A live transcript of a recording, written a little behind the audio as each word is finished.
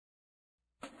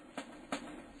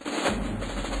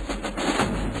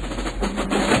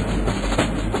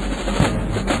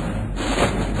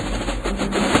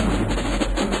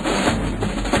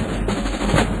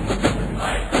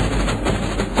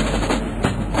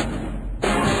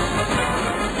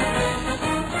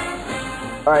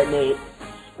All right, Nate.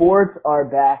 Sports are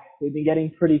back. We've been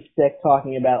getting pretty sick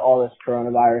talking about all this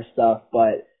coronavirus stuff,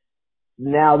 but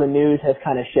now the news has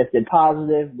kind of shifted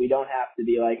positive. We don't have to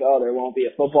be like, oh, there won't be a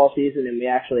football season, and we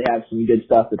actually have some good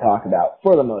stuff to talk about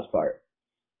for the most part.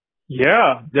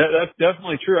 Yeah, that's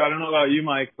definitely true. I don't know about you,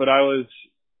 Mike, but I was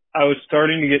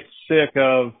starting to get sick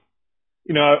of,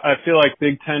 I feel like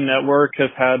Big Ten Network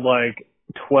has had like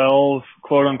 12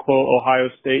 quote unquote Ohio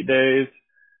State days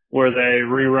where they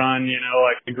rerun,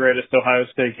 like the greatest Ohio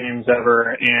State games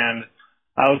ever. And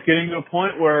I was getting to a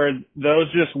point where those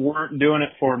just weren't doing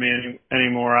it for me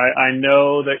anymore. I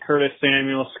know that Curtis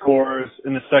Samuel scores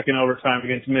in the second overtime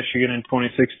against Michigan in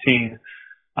 2016.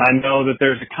 I know that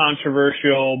there's a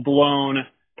controversial, blown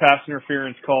pass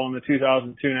interference call in the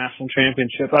 2002 National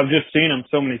Championship. I've just seen them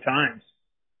so many times.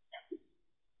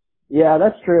 Yeah,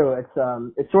 that's true. It's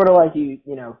sort of like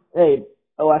hey,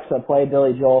 Alexa, play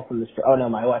Billy Joel from the. Oh no,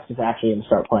 my Alexa's actually going to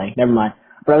start playing. Never mind.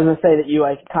 But I was going to say that you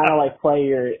kind of play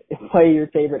your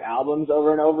favorite albums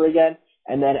over and over again,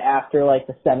 and then after like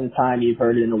the seventh time you've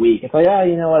heard it in a week, it's like, oh,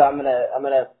 you know what, I'm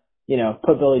gonna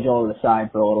put Billy Joel to the side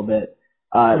for a little bit.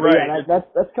 Right. Yeah,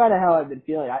 that's kind of how I've been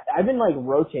feeling. I've been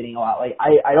rotating a lot.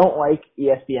 I don't like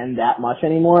ESPN that much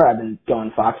anymore. I've been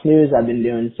going Fox News. I've been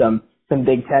doing some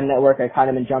Big Ten Network. I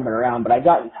kind of been jumping around, but I've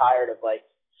gotten tired of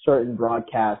certain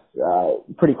broadcasts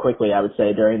pretty quickly, I would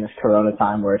say, during this Corona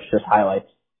time where it's just highlights.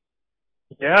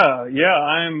 Yeah,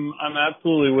 I'm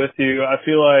absolutely with you. I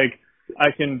feel like I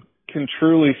can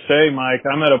truly say, Mike,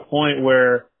 I'm at a point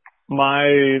where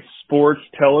my sports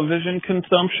television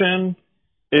consumption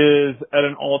is at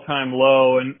an all-time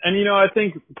low. And I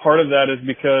think part of that is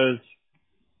because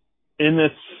in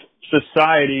this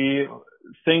society,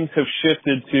 things have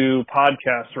shifted to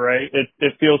podcasts, right?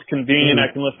 It feels convenient.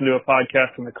 I can listen to a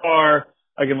podcast in the car.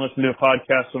 I can listen to a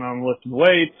podcast when I'm lifting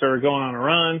weights or going on a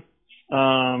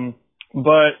run.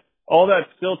 But all that's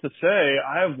still to say,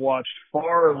 I have watched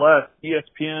far less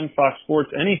ESPN, Fox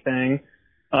Sports, anything,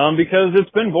 because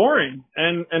it's been boring.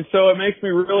 And so it makes me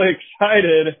really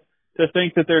excited to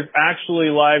think that there's actually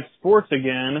live sports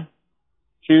again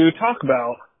to talk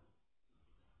about.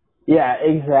 Yeah,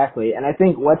 exactly. And I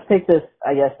think let's take this,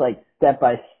 I guess,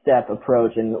 step-by-step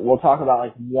approach, and we'll talk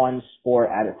about one sport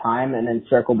at a time and then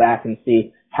circle back and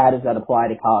see how does that apply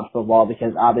to college football,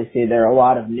 because obviously there are a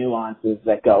lot of nuances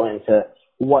that go into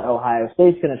what Ohio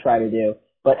State's going to try to do.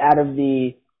 But out of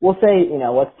we'll say,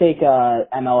 let's take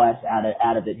MLS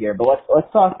out of it here, but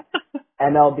let's talk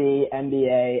MLB,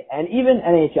 NBA, and even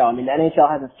NHL. I mean, the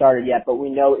NHL hasn't started yet, but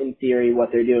we know in theory what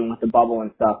they're doing with the bubble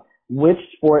and stuff. Which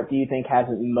sport do you think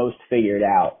hasn't most figured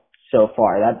out so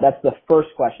far? That's the first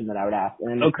question that I would ask. And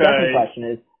then the second question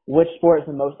is, which sport is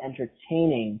the most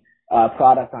entertaining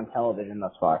product on television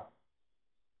thus far?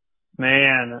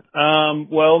 Man,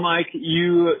 well, Mike,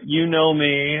 you know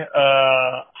me.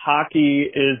 Hockey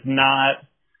is not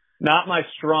my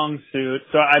strong suit,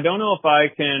 so I don't know if I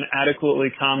can adequately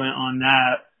comment on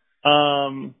that.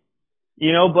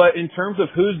 But in terms of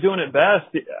who's doing it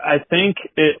best, I think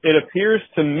it appears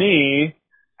to me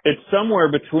it's somewhere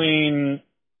between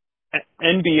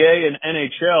NBA and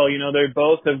NHL. They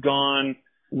both have gone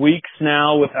weeks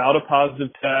now without a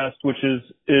positive test, which is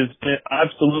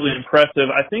absolutely impressive.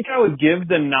 I think I would give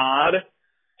the nod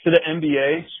to the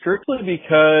NBA strictly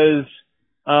because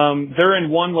they're in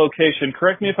one location.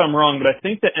 Correct me if I'm wrong, but I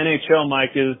think the NHL,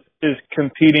 Mike, is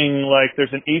competing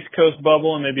there's an East Coast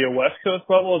bubble and maybe a West Coast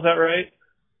bubble. Is that right?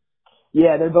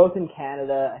 Yeah, they're both in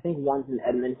Canada. I think one's in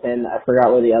Edmonton. I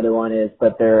forgot where the other one is,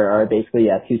 but there are basically,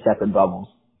 two separate bubbles.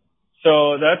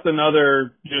 So that's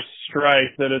another just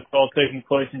strike that it's all taking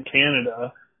place in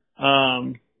Canada.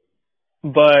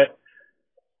 But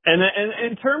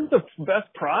in terms of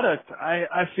best product,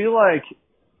 I feel like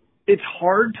it's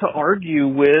hard to argue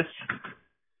with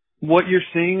what you're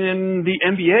seeing in the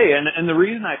NBA. And the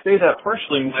reason I say that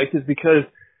partially, Mike, is because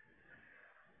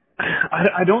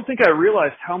I don't think I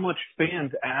realized how much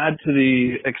fans add to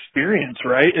the experience,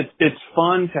 right? It's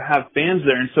fun to have fans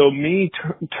there. And so me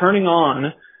turning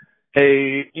on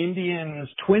a Indians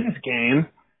Twins game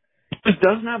just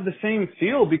doesn't have the same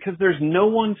feel because there's no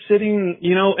one sitting,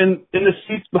 in the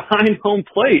seats behind home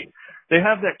plate. They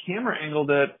have that camera angle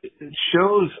that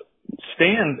shows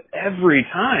stands every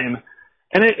time,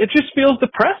 and it just feels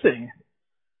depressing.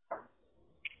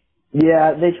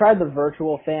 Yeah, they tried the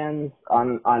virtual fans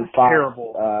on Fox.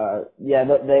 Terrible.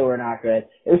 They were not good.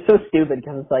 It was so stupid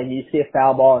because it's you see a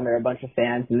foul ball and there are a bunch of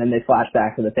fans, and then they flash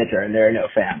back to the pitcher and there are no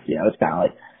fans. It's kind of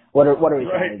like, what are we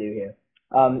trying to do here?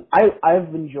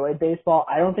 I've enjoyed baseball.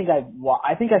 I think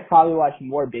I've probably watched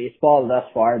more baseball thus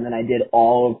far than I did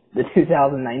all of the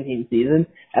 2019 season,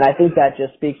 and I think that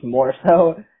just speaks more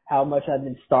so how much I've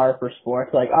been starved for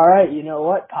sports. Like, all right, you know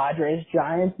what? Padres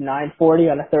Giants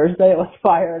 9:40 on a Thursday. Let's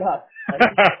fire it up.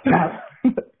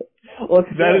 Like,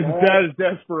 that is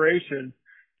desperation.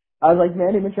 I was like,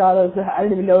 Manny Machado, I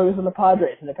didn't even know he was on the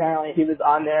Padres, and apparently he was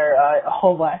on there a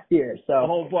whole last year. So the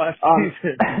whole last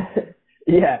season.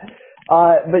 Yeah.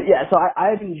 But yeah, so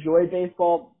I've enjoyed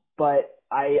baseball, but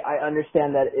I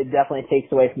understand that it definitely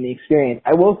takes away from the experience.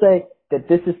 I will say that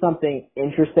this is something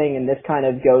interesting, and this kind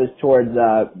of goes towards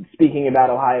speaking about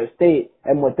Ohio State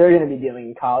and what they're going to be doing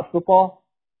in college football,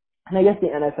 and I guess the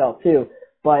NFL too.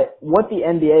 But what the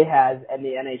NBA has and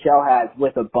the NHL has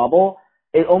with a bubble,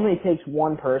 it only takes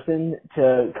one person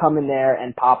to come in there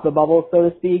and pop the bubble, so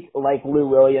to speak, like Lou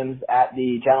Williams at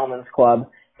the Gentlemen's Club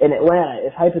in Atlanta.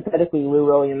 If hypothetically Lou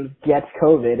Williams gets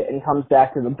COVID and comes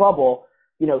back to the bubble,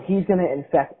 you know, he's going to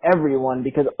infect everyone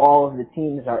because all of the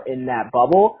teams are in that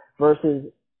bubble, versus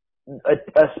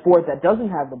a sport that doesn't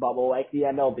have the bubble like the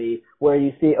MLB, where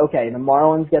you see, okay, the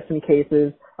Marlins get some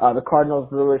cases, the Cardinals,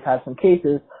 Brewers have some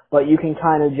cases, but you can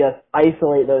kind of just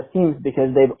isolate those teams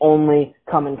because they've only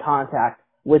come in contact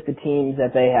with the teams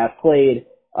that they have played,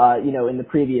 you know, in the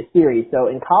previous series. So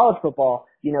in college football,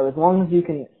 you know, as long as you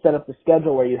can set up the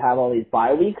schedule where you have all these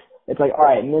bye weeks, it's like, all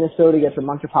right, Minnesota gets a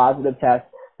bunch of positive tests.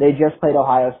 They just played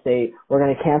Ohio State. We're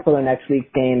going to cancel their next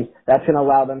week's games. That's going to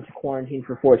allow them to quarantine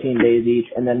for 14 days each,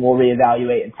 and then we'll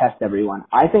reevaluate and test everyone.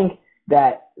 I think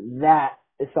that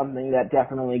is something that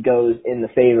definitely goes in the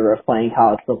favor of playing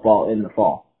college football in the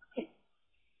fall.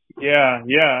 Yeah,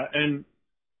 and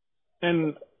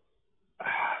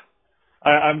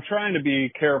I'm trying to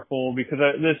be careful because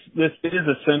this is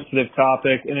a sensitive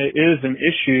topic and it is an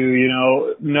issue. You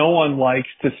know, no one likes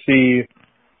to see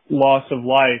loss of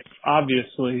life,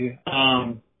 obviously.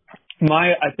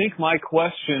 I think my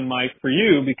question, Mike, for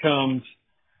you becomes,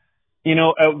 you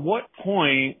know, at what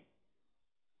point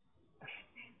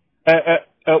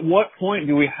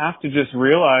do we have to just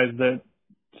realize that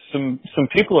some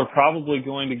people are probably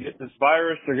going to get this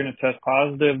virus, they're going to test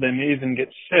positive, they may even get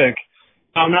sick.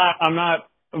 I'm not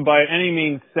by any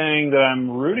means saying that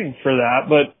I'm rooting for that,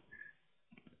 but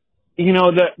you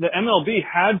know, the MLB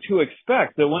had to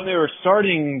expect that when they were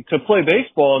starting to play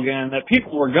baseball again, that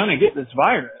people were going to get this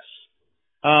virus.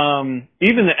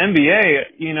 Even the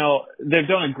NBA, you know, they've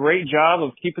done a great job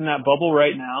of keeping that bubble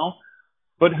right now.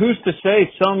 But who's to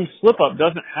say some slip-up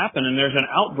doesn't happen and there's an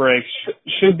outbreak?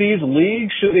 Should these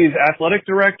leagues, should these athletic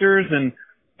directors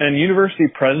and university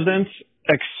presidents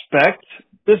expect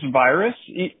this virus?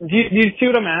 Do you see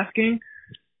what I'm asking?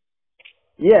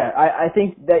 Yeah, I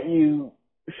think that you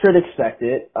should expect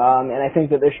it, and I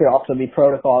think that there should also be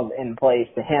protocols in place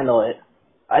to handle it.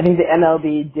 I think the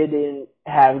MLB didn't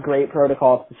have great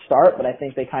protocols to start, but I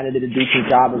think they kind of did a decent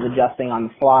job of adjusting on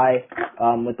the fly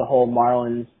with the whole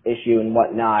Marlins issue and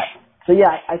whatnot. So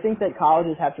yeah, I think that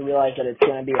colleges have to realize that it's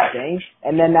going to be a thing,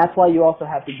 and then that's why you also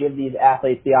have to give these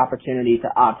athletes the opportunity to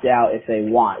opt out if they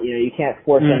want. You know, you can't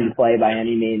force them to play by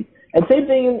any means. And same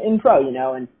thing in pro, you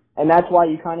know, and that's why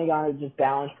you kind of got to just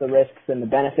balance the risks and the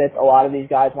benefits. A lot of these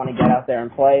guys want to get out there and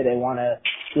play. They want to,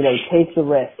 you know, take the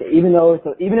risk, even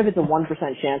if it's a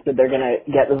 1% chance that they're going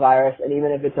to get the virus, and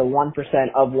even if it's a 1%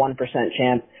 of 1%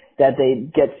 chance that they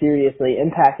get seriously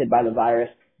impacted by the virus.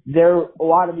 A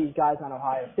lot of these guys on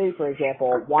Ohio State, for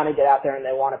example, want to get out there and they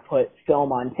want to put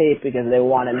film on tape because they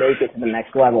want to make it to the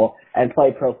next level and play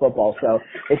pro football. So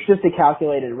it's just a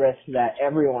calculated risk that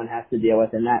everyone has to deal with,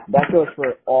 and that goes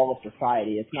for all of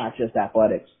society. It's not just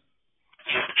athletics.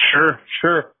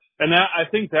 Sure. And I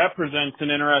think that presents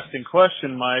an interesting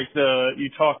question, Mike.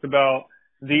 You talked about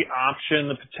the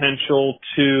option, the potential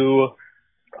to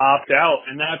opt out,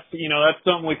 and that's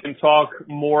something we can talk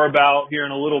more about here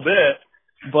in a little bit.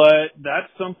 But that's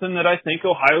something that I think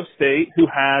Ohio State, who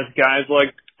has guys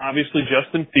like obviously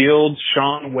Justin Fields,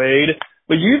 Shaun Wade,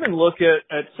 but you even look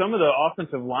at some of the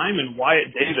offensive linemen,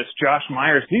 Wyatt Davis, Josh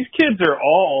Myers, these kids are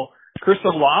all, Chris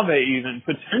Olave even,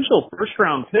 potential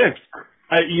first-round picks.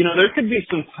 You know, there could be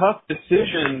some tough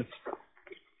decisions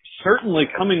certainly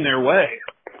coming their way.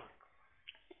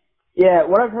 Yeah,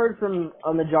 what I've heard from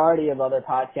a majority of other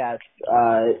podcasts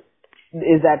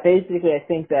is that basically I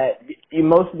think that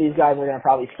most of these guys are going to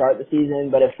probably start the season,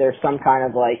 but if there's some kind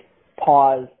of like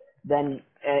pause, then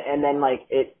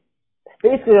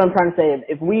basically what I'm trying to say is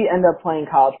if we end up playing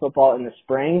college football in the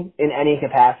spring in any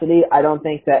capacity, I don't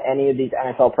think that any of these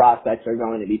NFL prospects are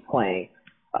going to be playing.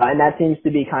 And that seems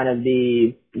to be kind of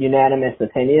the unanimous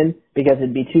opinion because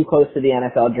it'd be too close to the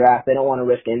NFL draft. They don't want to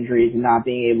risk injuries and not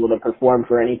being able to perform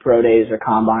for any pro days or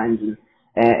combines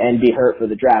and be hurt for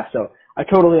the draft. So I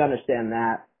totally understand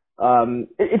that.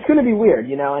 It's going to be weird,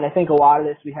 you know, and I think a lot of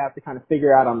this we have to kind of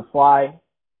figure out on the fly.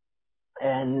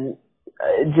 and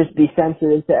just be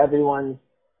sensitive to everyone's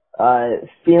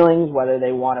feelings, whether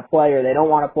they want to play or they don't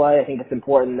want to play. I think it's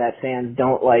important that fans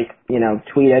don't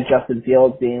tweet at Justin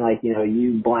Fields being like,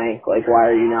 you blank, like, why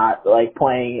are you not like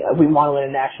playing? We want to win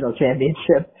a national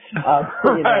championship.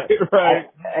 Right.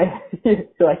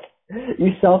 Like,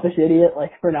 you selfish idiot,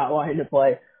 like, for not wanting to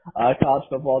play college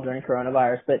football during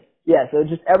coronavirus. But yeah, so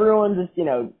just everyone just,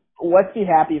 let's be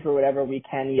happy for whatever we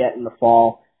can get in the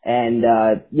fall. And,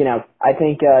 I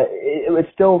think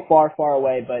it's still far, far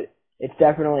away, but it's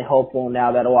definitely hopeful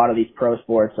now that a lot of these pro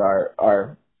sports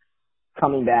are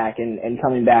coming back and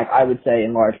coming back, I would say,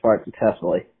 in large part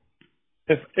successfully.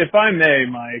 If I may,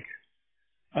 Mike,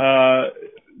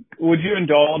 would you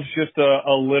indulge just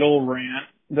a little rant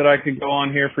that I could go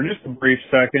on here for just a brief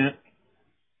second?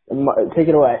 Take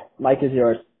it away. Mike is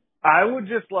yours. I would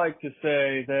just like to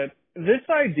say that this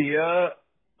idea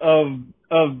of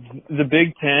the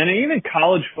Big Ten and even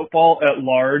college football at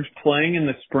large playing in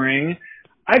the spring,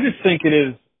 I just think it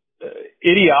is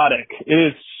idiotic.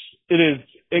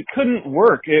 It couldn't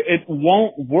work. It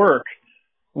won't work.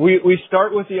 We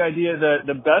start with the idea that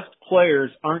the best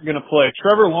players aren't going to play.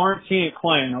 Trevor Lawrence, he ain't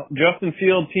playing. Justin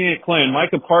Fields, he ain't playing.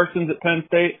 Micah Parsons at Penn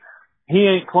State, he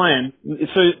ain't playing.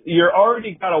 So you're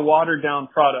already got a watered down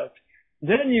product.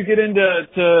 Then you get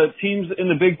into teams in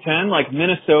the Big Ten like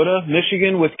Minnesota,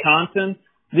 Michigan, Wisconsin.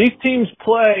 These teams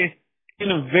play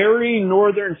in a very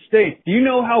northern state. Do you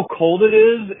know how cold it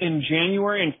is in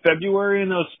January and February in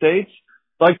those states?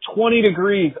 Like 20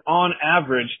 degrees on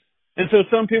average. And so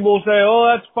some people will say, oh,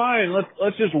 that's fine.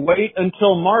 Let's just wait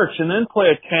until March and then play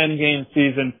a 10-game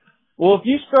season. Well, if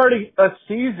you start a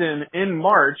season in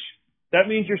March, that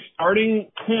means you're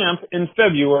starting camp in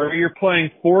February. You're playing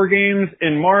 4 games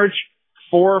in March,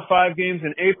 4 or 5 games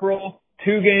in April,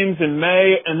 2 games in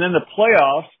May, and then the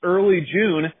playoffs early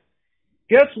June.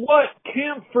 Guess what?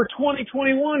 Camp for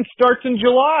 2021 starts in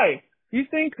July. You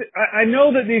think, I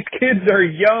know that these kids are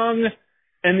young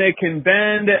and they can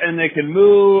bend and they can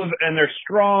move and they're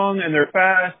strong and they're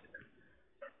fast.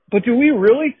 But do we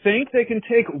really think they can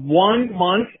take 1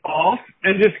 month off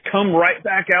and just come right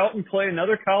back out and play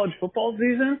another college football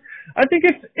season? I think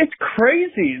it's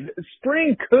crazy.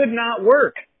 Spring could not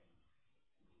work.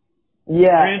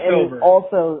 Yeah, and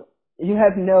also you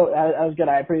have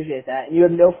I appreciate that. You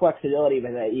have no flexibility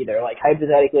with that either. Like,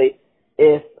 hypothetically,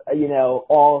 if,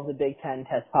 all of the Big Ten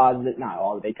test positive, not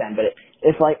all of the Big Ten, but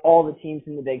if like all the teams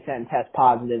in the Big Ten test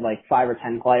positive, like 5 or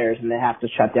 10 players, and they have to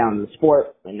shut down the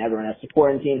sport, and everyone has to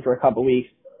quarantine for a couple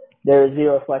weeks, there's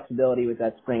zero flexibility with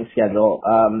that spring schedule.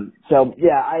 So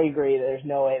yeah, I agree. There's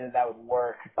no way that would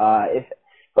work.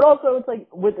 But also it's like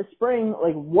with the spring,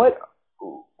 like what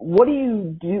do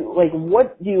you do? Like,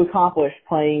 what do you accomplish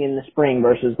playing in the spring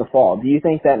versus the fall? Do you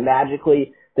think that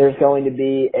magically there's going to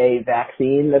be a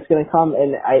vaccine that's going to come?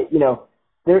 And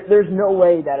there's no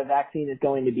way that a vaccine is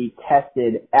going to be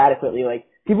tested adequately. Like,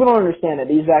 people don't understand that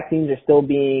these vaccines are still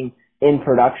being in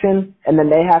production, and then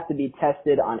they have to be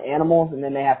tested on animals, and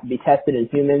then they have to be tested in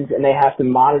humans, and they have to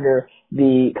monitor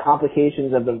the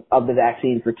complications of the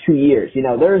vaccine for 2 years.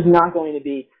 There is not going to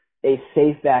be a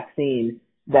safe vaccine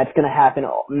that's going to happen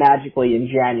magically in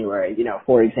January,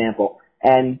 for example.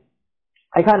 And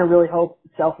I kind of really hope,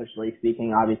 selfishly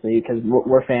speaking, obviously, because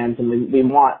we're fans and we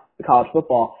want college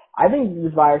football, I think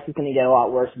this virus is going to get a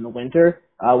lot worse in the winter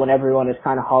when everyone is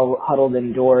kind of huddled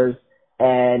indoors.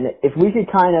 And if we could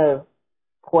kind of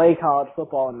play college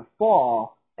football in the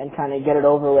fall and kind of get it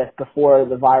over with before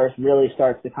the virus really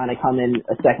starts to kind of come in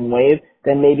a second wave,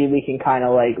 then maybe we can kind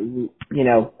of like,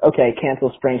 okay,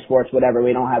 cancel spring sports, whatever.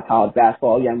 We don't have college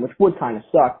basketball again, which would kind of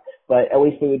suck, but at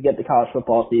least we would get the college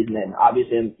football season in.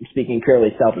 Obviously, I'm speaking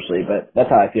purely selfishly, but that's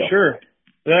how I feel. Sure.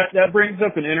 That brings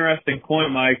up an interesting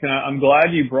point, Mike, and I'm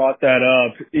glad you brought that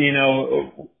up.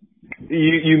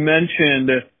 You mentioned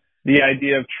the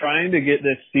idea of trying to get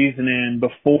this season in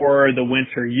before the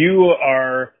winter. You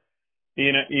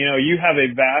have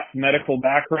a vast medical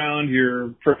background.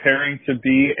 You're preparing to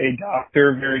be a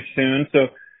doctor very soon. So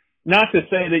not to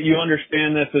say that you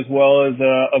understand this as well as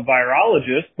a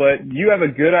virologist, but you have a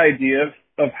good idea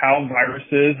of how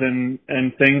viruses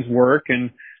and things work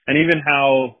and even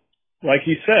how, like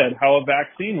you said, how a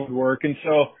vaccine would work. And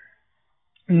so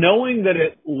knowing that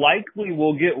it likely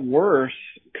will get worse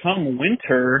come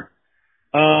winter,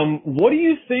 what do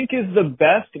you think is the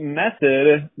best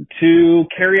method to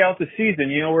carry out the season?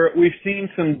 We've seen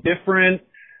some different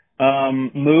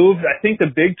moves. I think the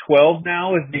Big 12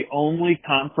 now is the only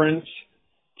conference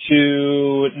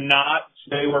to not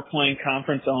say we're playing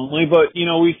conference only. But,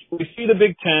 we see the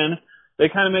Big 10. They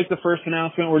kind of make the first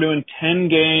announcement. We're doing 10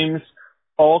 games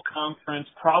all conference,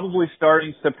 probably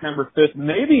starting September 5th,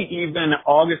 maybe even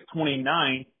August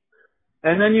 29th.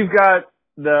 And then you've got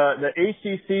the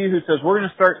ACC who says we're going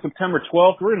to start September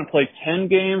 12th. We're going to play 10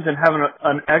 games and have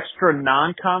an extra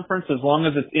non-conference as long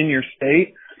as it's in your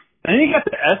state. And then you got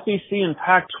the SEC and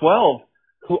Pac-12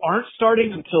 who aren't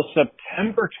starting until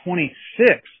September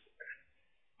 26th.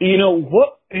 You know,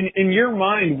 what in your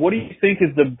mind, what do you think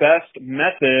is the best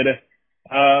method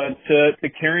to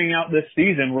carrying out this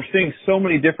season? We're seeing so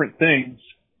many different things.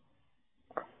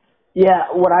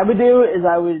 Yeah, what I would do is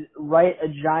I would write a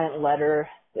giant letter.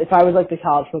 If I was like the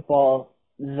college football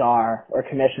czar or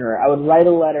commissioner, I would write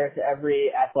a letter to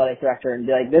every athletic director and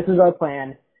be like, this is our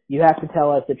plan. You have to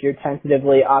tell us if you're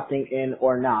tentatively opting in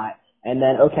or not. And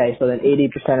then, okay, so then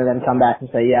 80% of them come back and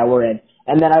say, yeah, we're in.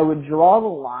 And then I would draw the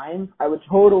line. I would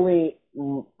totally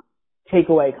take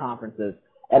away conferences.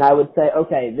 And I would say,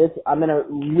 okay, I'm going to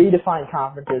redefine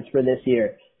conferences for this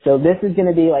year. So this is going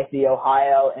to be like the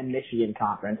Ohio and Michigan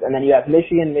conference. And then you have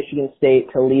Michigan, Michigan State,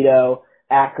 Toledo,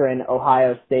 Akron,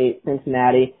 Ohio State,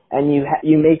 Cincinnati, and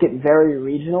you make it very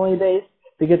regionally based,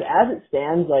 because as it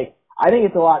stands, like, I think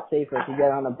it's a lot safer if you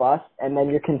get on a bus and then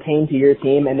you're contained to your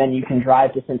team and then you can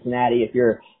drive to Cincinnati if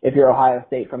you're Ohio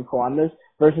State from Columbus,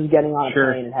 versus getting on a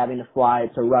plane and having to fly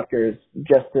to Rutgers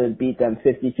just to beat them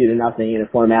 52-0 in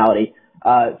a formality.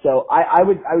 So I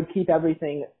would keep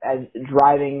everything as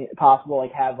driving possible,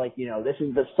 like have like, you know, this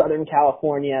is the Southern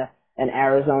California and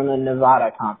Arizona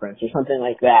Nevada conference or something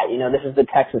like that. You know, this is the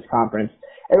Texas conference.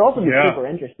 It'd also be super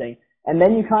interesting. And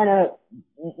then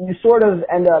you sort of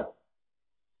end up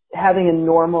having a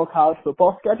normal college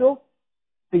football schedule,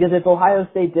 because if Ohio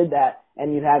State did that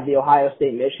and you have the Ohio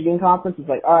State Michigan conference, it's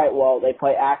like, all right, well, they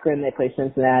play Akron, they play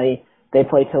Cincinnati, they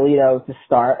play Toledo to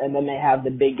start, and then they have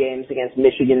the big games against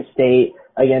Michigan State,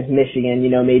 against Michigan. You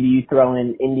know, maybe you throw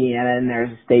in Indiana and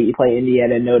there's a state, you play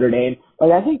Indiana and Notre Dame.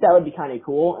 Like, I think that would be kind of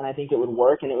cool, and I think it would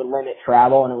work, and it would limit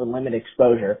travel, and it would limit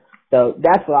exposure. So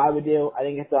that's what I would do. I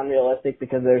think it's unrealistic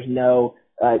because there's no,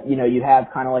 you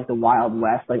have kind of like the Wild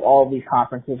West. Like, all of these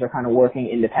conferences are kind of working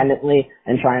independently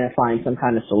and trying to find some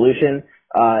kind of solution.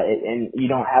 And you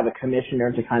don't have a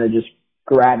commissioner to kind of just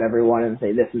grab everyone and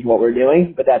say, this is what we're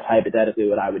doing. But that's hypothetically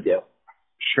what I would do.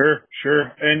 Sure.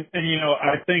 And you know,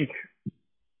 I think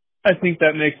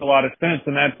that makes a lot of sense.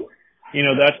 And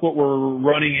that's what we're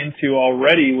running into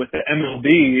already with the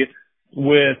MLB.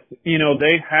 With, you know,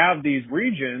 they have these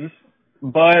regions,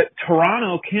 but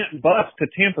Toronto can't bus to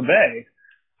Tampa Bay.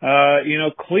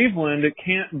 Cleveland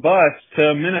can't bus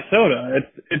to Minnesota.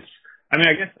 I mean,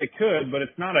 I guess they could, but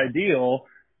it's not ideal.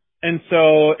 And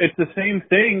so it's the same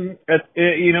thing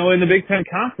in the Big Ten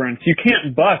Conference. You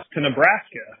can't bus to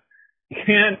Nebraska. You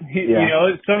can't,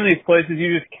 some of these places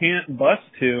you just can't bus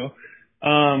to.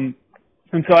 And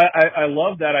so I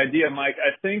love that idea, Mike.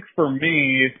 I think for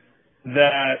me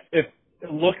that if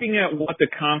looking at what the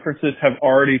conferences have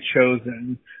already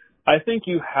chosen, I think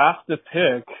you have to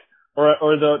pick,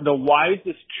 or the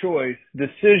wisest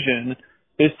decision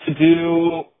is to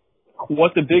do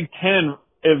what the Big Ten,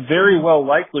 it very well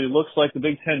likely looks like the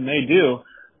Big Ten may do.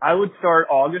 I would start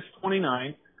August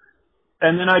 29th,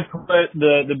 and then I'd put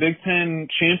the Big Ten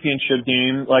championship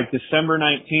game like December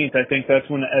 19th. I think that's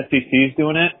when the SEC is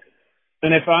doing it.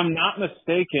 And if I'm not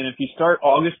mistaken, if you start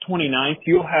August 29th,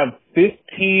 you'll have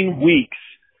 15 weeks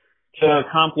to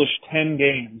accomplish 10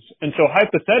 games. And so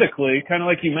hypothetically, kind of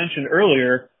like you mentioned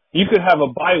earlier, you could have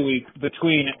a bye week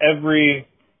between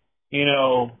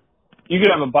you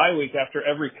could have a bye week after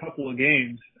every couple of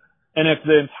games. And if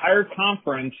the entire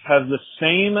conference has the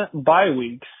same bye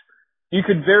weeks, you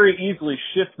could very easily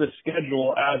shift the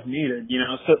schedule as needed. You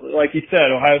know, so like you said,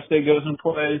 Ohio State goes and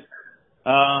plays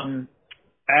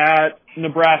at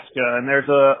Nebraska, and there's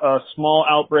a small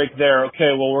outbreak there.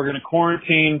 Okay, well, we're going to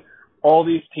quarantine all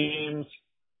these teams.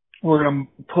 We're going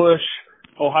to push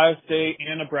Ohio State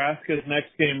and Nebraska's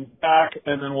next game back,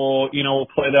 and then we'll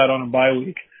play that on a bye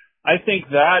week. I think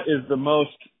that is the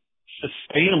most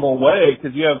sustainable way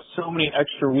because you have so many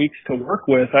extra weeks to work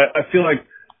with. I feel like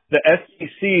the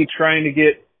SEC trying to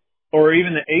get, or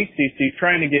even the ACC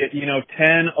trying to get,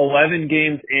 10, 11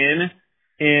 games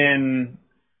in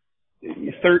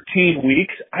 13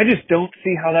 weeks, I just don't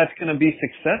see how that's going to be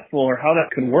successful or how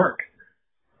that could work.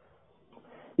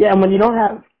 Yeah, and when you don't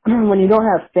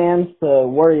have fans to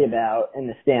worry about in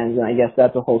the stands, and I guess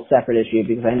that's a whole separate issue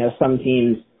because I know some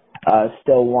teams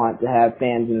still want to have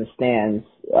fans in the stands,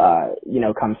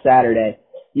 come Saturday.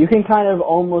 You can kind of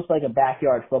almost like a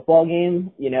backyard football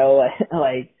game,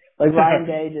 like Ryan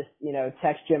Day just,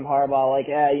 text Jim Harbaugh like,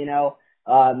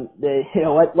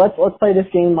 Let's play this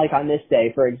game like on this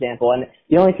day, for example. And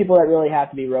the only people that really have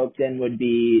to be roped in would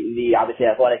be the obviously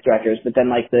athletic directors, but then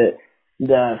like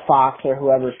the Fox or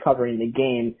whoever's covering the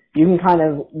game, you can kind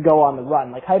of go on the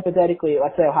run. Like hypothetically,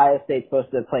 let's say Ohio State's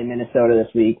supposed to play Minnesota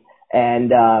this week,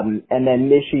 and then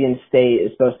Michigan State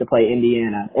is supposed to play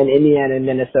Indiana, and Indiana and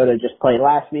Minnesota just played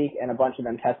last week, and a bunch of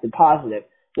them tested positive.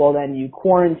 Well, then you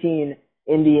quarantine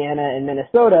Indiana and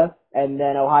Minnesota, and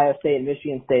then Ohio State and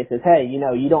Michigan State says, hey,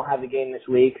 you don't have a game this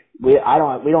week. We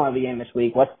don't have a game this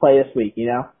week. Let's play this week,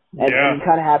 And you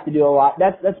kind of have to do a lot.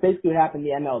 That's basically what happened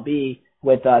in the MLB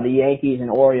with the Yankees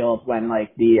and Orioles when I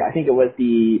think it was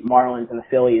the Marlins and the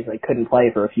Phillies couldn't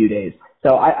play for a few days.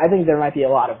 So I think there might be a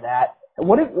lot of that.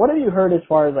 What have you heard as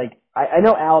far as I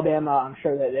know Alabama, I'm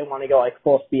sure that they want to go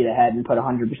full speed ahead and put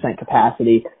 100%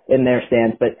 capacity in their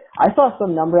stands, but I saw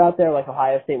some number out there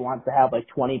Ohio State wants to have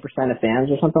 20% of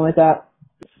fans or something like that.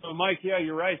 So Mike, yeah,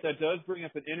 you're right. That does bring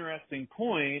up an interesting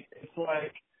point. It's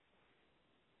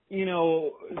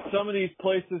some of these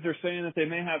places are saying that they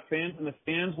may have fans in the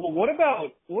stands. Well, what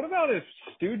about if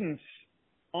students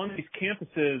on these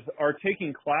campuses are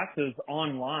taking classes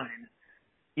online?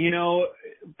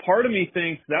 Part of me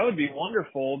thinks that would be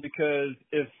wonderful because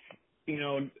if,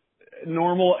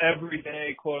 normal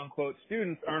everyday quote unquote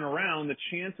students aren't around, the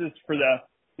chances for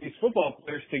these football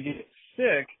players to get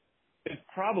sick is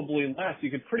probably less. You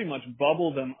could pretty much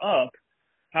bubble them up.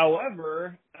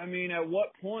 However, at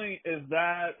what point is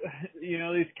that,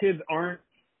 these kids aren't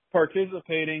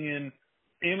participating in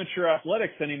amateur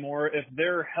athletics anymore if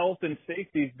their health and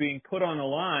safety is being put on the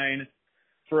line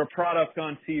for a product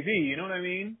on TV? You know what I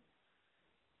mean?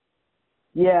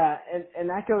 Yeah, and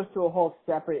that goes to a whole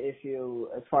separate issue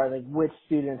as far as which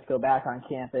students go back on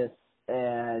campus.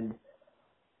 And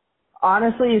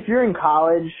honestly, if you're in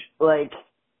college,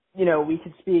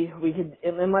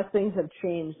 unless things have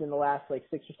changed in the last 6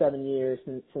 or 7 years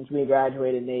since we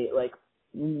graduated, Nate,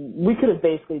 we could have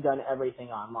basically done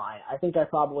everything online. I think I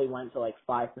probably went to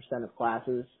 5% of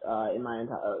classes in my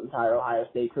entire Ohio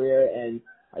State career, and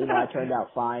I turned out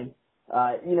fine.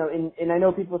 And I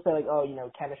know people say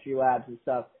chemistry labs and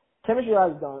stuff. Chemistry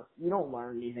labs you don't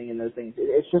learn anything in those things.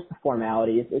 It's just a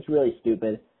formality. It's really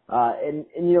stupid.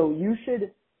 You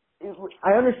should.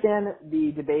 I understand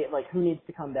the debate, who needs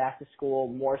to come back to school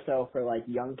more so for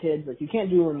young kids. You can't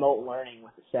do remote learning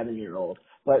with a 7-year-old,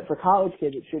 but for college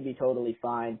kids it should be totally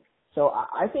fine. So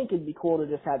I think it'd be cool to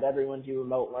just have everyone do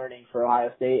remote learning for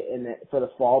Ohio State for the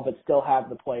fall, but still have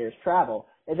the players travel.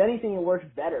 If anything, it works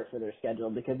better for their schedule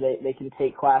because they can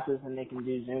take classes and they can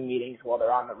do Zoom meetings while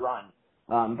they're on the run.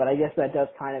 But I guess that does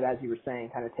kind of, as you were saying,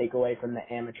 kind of take away from the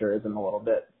amateurism a little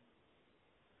bit.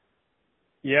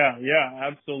 Yeah,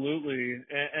 absolutely.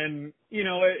 And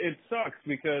it sucks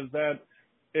because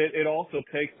it also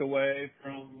takes away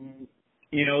from,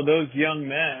 those young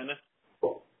men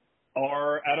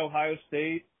are at Ohio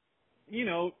State,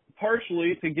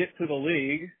 partially to get to the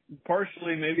league,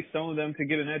 partially maybe some of them to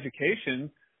get an education,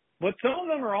 but some of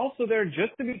them are also there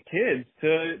just to be kids,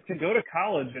 to go to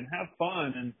college and have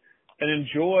fun and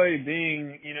enjoy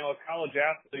being, a college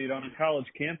athlete on a college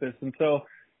campus. And so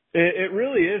it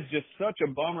really is just such a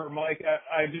bummer, Mike.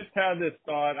 I just had this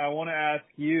thought. I want to ask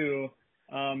you,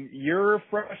 your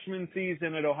freshman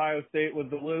season at Ohio State was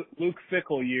the Luke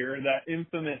Fickell year, that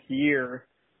infamous year.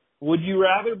 Would you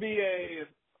rather be a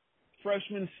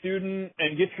freshman student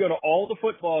and get to go to all the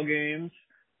football games,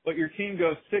 but your team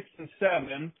goes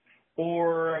 6-7,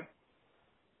 or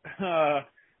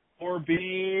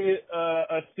be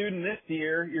a student this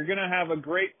year? You're going to have a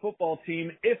great football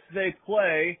team if they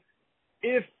play,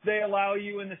 if they allow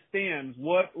you in the stands.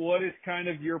 What is kind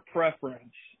of your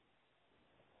preference?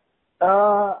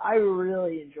 I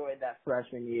really enjoyed that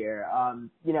freshman year.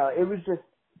 It was just,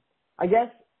 I guess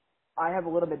I have a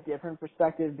little bit different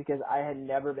perspective because I had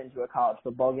never been to a college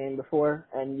football game before.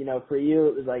 And, for you,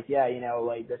 it was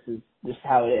this is just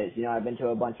how it is. I've been to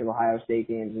a bunch of Ohio State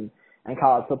games and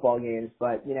college football games,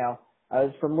 but, I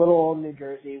was from little old New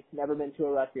Jersey, never been to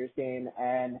a Rutgers game.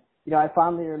 And, I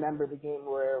fondly remember the game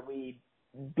where we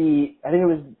beat, I think it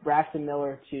was Braxton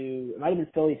Miller it might have been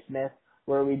Philly Smith,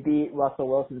 where we beat Russell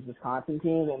Wilson's Wisconsin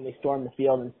team and we stormed the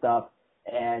field and stuff.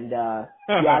 And I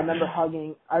remember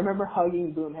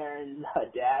hugging Boom Herron's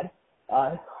dad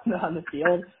on the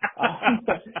field.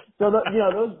 So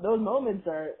those moments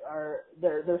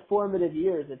they're formative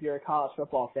years if you're a college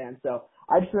football fan. So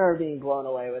I just remember being blown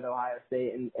away with Ohio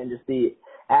State and just the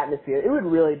atmosphere. It would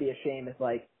really be a shame if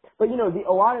but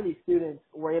a lot of these students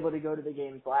were able to go to the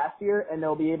games last year and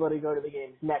they'll be able to go to the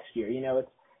games next year. It's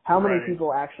how many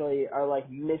people actually are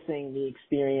missing the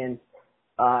experience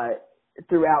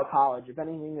throughout college. If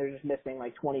anything, they're just missing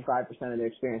like 25% of their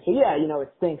experience. So yeah,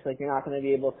 it stinks. Like you're not going to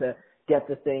be able to get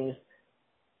the things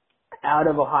out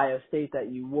of Ohio State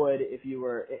that you would if you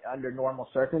were under normal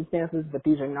circumstances, but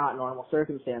these are not normal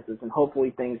circumstances, and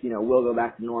hopefully things, will go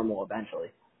back to normal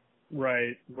eventually.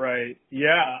 Right, right.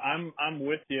 Yeah, I'm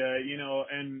with you,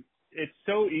 and it's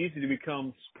so easy to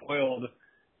become spoiled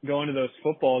going to those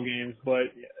football games,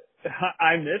 but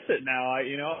I miss it now.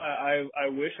 I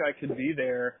wish I could be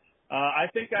there. I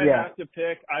think I'd have to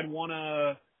pick,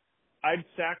 I'd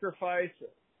sacrifice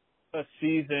a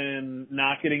season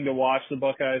not getting to watch the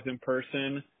Buckeyes in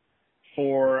person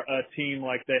for a team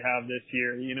like they have this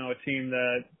year, a team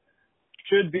that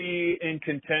should be in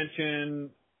contention,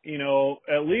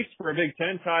 at least for a Big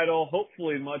Ten title,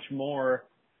 hopefully much more.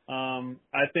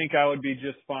 I think I would be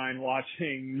just fine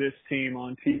watching this team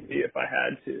on TV if I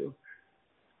had to.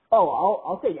 Oh,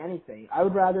 I'll take anything. I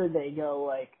would rather they go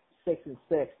like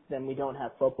 6-6 than we don't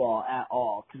have football at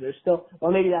all. Because there's still,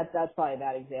 well, maybe that's probably a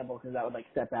bad example because that would like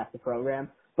set back the program.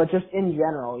 But just in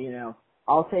general,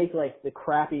 I'll take like the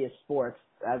crappiest sports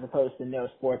as opposed to no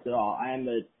sports at all. I am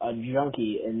a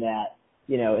junkie in that,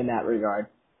 in that regard.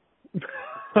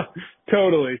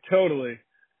 Totally.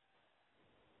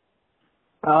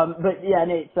 But yeah,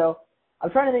 Nate, so I'm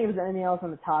trying to think if there's anything else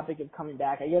on the topic of coming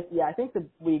back. I guess, I think that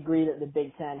we agree that the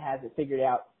Big Ten has it figured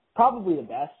out probably the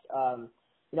best.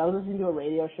 I was listening to a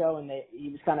radio show and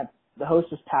the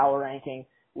host was power ranking,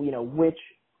 which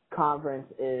conference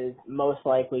is most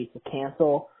likely to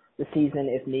cancel the season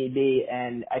if need be.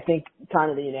 And I think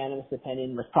kind of the unanimous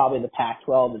opinion was probably the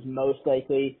Pac-12 is most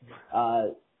likely.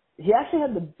 He actually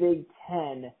had the Big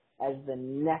Ten as the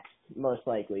next most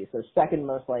likely, so second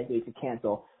most likely to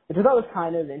cancel, which I thought was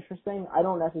kind of interesting. I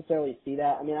don't necessarily see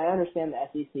that. I mean, I understand the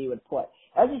SEC would play.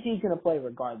 SEC is going to play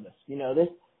regardless. This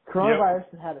coronavirus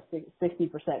has had a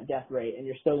 60% death rate, and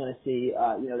you're still going to see,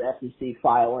 the SEC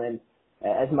file in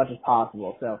as much as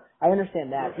possible. So I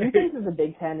understand that. Do you think that the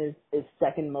Big Ten is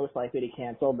second most likely to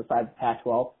cancel besides the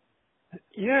Pac-12?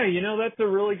 Yeah, that's a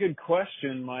really good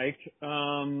question, Mike.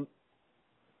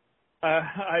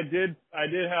 I did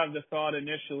have the thought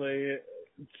initially,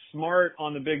 smart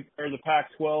on the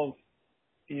Pac-12,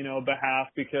 behalf,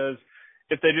 because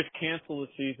if they just cancel the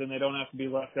season, they don't have to be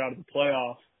left out of the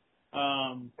playoffs.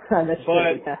 That's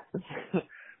true, yeah.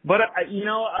 But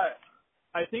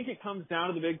I think it comes down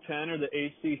to the Big Ten or the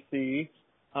ACC.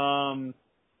 And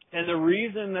the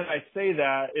reason that I say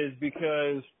that is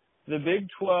because the Big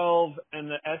 12 and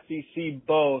the SEC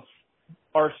both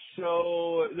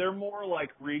they're more like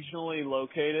regionally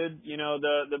located.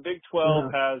 The Big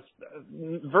 12 has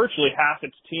virtually half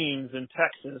its teams in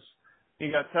Texas.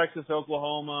 You got Texas,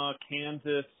 Oklahoma,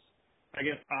 Kansas, I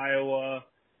guess Iowa.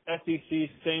 SEC,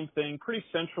 same thing, pretty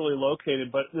centrally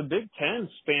located, but the Big Ten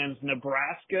spans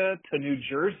Nebraska to New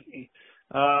Jersey.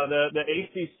 The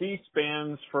ACC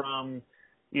spans from,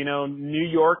 New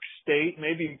York State,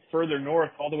 maybe further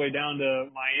north, all the way down to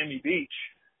Miami Beach.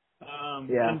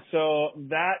 And so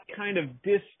that kind of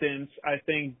distance, I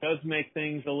think, does make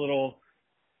things a little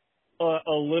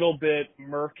bit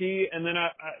murky. And then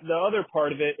the other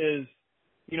part of it is,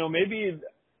 maybe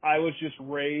I was just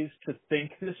raised to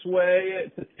think this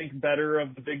way, to think better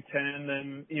of the Big Ten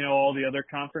than, all the other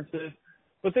conferences.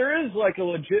 But there is like a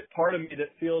legit part of me that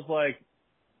feels like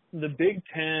the Big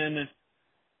Ten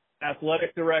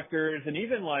athletic directors and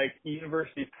even like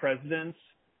university presidents,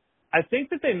 I think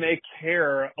that they may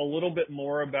care a little bit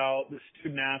more about the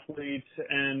student athletes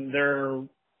and their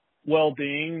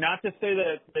well-being. Not to say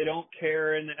that they don't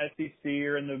care in the SEC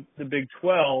or in the Big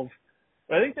 12,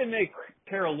 but I think they may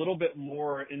care a little bit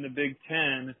more in the Big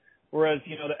Ten, whereas,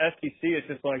 the SEC is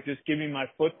just like, just give me my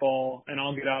football and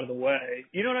I'll get out of the way.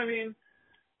 You know what I mean?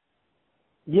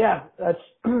 Yeah, that's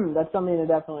something to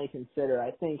definitely consider.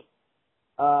 I think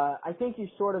you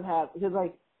sort of have, because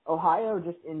like Ohio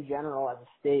just in general as a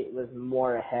state was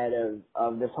more ahead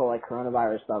of this whole like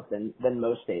coronavirus stuff than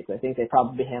most states. I think they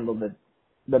probably handled it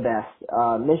the best.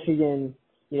 Michigan,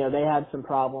 they had some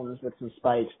problems with some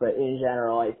spikes, but in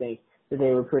general, I think that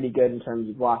they were pretty good in terms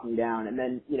of locking down. And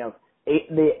then,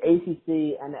 the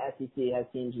ACC and the SEC has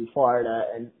teams in Florida,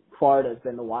 and Florida's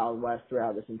been the Wild West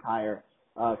throughout this entire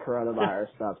coronavirus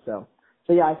stuff. So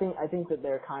yeah, I think that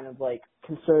they're kind of like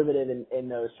conservative in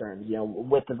those terms,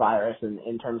 with the virus and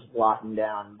in terms of locking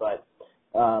down. But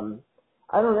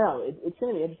I don't know. It's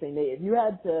going to be interesting. Nate, if you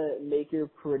had to make your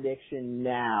prediction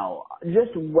now,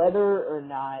 just whether or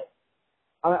not,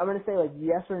 I'm going to say like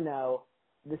yes or no,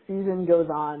 the season goes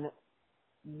on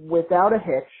without a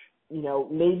hitch.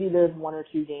 Maybe there's one or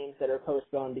two games that are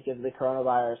postponed because of the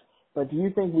coronavirus, but do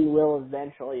you think we will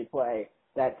eventually play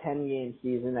that 10-game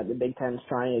season that the Big Ten's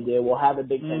trying to do. We'll have a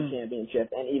Big Ten Mm.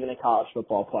 championship and even a college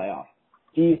football playoff.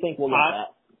 Do you think we'll get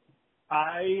that?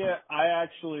 I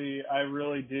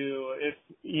really do. If,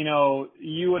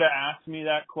 you would have asked me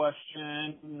that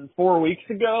question 4 weeks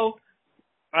ago,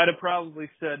 I'd have probably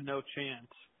said no chance.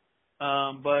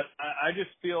 But I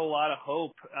just feel a lot of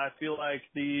hope. I feel like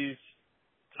these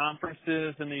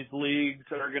conferences and these leagues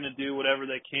are going to do whatever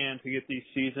they can to get these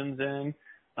seasons in.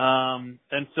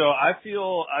 And so I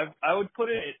feel I would put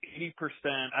it at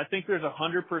 80%. I think there's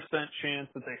 100% chance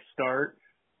that they start.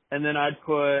 And then I'd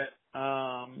put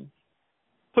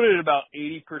it at about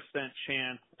 80%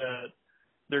 chance that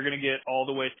they're going to get all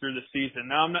the way through the season.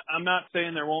 Now, I'm not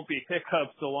saying there won't be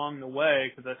hiccups along the way,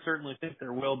 because I certainly think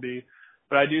there will be,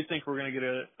 but I do think we're going to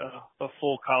get a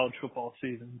full college football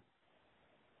season.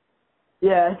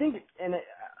 Yeah, I think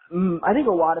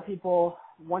a lot of people,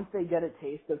 once they get a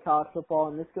taste of college football,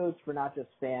 and this goes for not just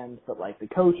fans, but like the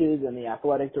coaches and the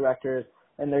athletic directors,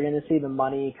 and they're going to see the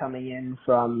money coming in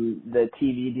from the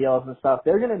TV deals and stuff,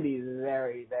 they're going to be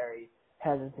very, very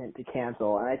hesitant to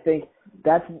cancel. And I think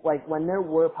that's like when there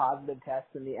were positive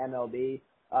tests in the MLB,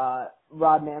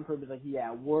 Rob Manfred was like,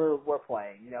 yeah, we're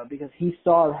playing, because he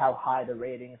saw how high the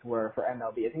ratings were for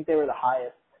MLB. I think they were the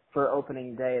highest for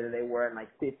opening day that they were in like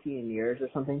 15 years or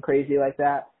something crazy like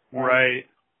that. And right.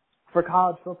 For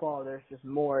college football, there's just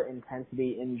more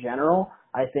intensity in general.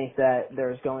 I think that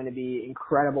there's going to be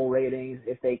incredible ratings.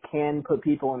 If they can put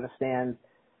people in the stands,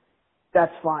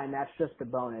 that's fine. That's just a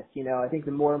bonus. I think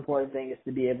the more important thing is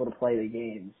to be able to play the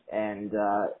games. And,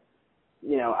 I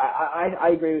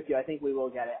agree with you. I think we will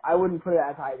get it. I wouldn't put it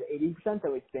as high as 80%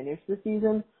 that we finish the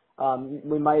season.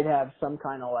 We might have some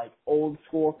kind of like old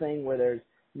school thing where there's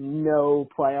no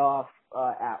playoff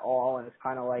at all, and it's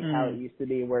kind of like how it used to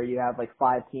be where you have like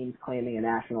 5 teams claiming a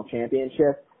national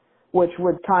championship, which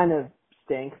would kind of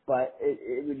stink, but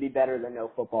it would be better than no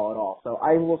football at all. So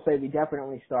I will say we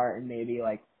definitely start in maybe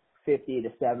like 50 to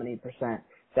 70%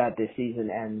 that this season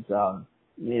ends,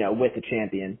 with a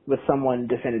champion, with someone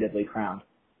definitively crowned.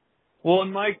 Well,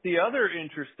 and Mike, the other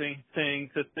interesting thing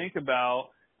to think about,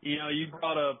 you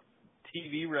brought up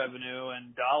TV revenue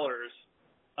and dollars.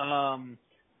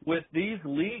 With these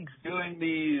leagues doing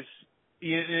these,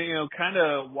 kind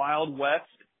of Wild West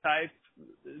type,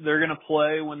 they're going to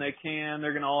play when they can.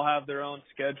 They're going to all have their own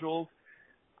schedules.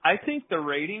 I think the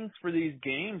ratings for these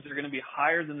games are going to be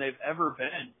higher than they've ever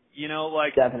been.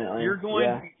 Definitely. You're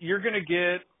going to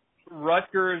get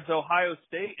Rutgers, Ohio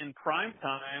State in prime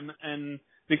time, and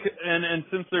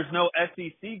since there's no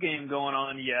SEC game going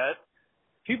on yet,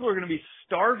 people are going to be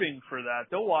starving for that.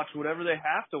 They'll watch whatever they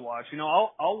have to watch.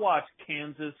 I'll watch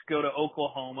Kansas go to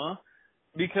Oklahoma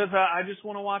because I just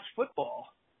want to watch football.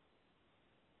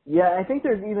 Yeah, I think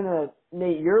there's even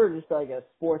Nate, you're just like a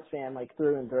sports fan like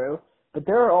through and through, but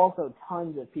there are also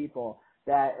tons of people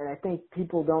that, and I think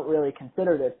people don't really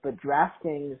consider this, but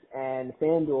DraftKings and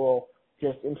FanDuel,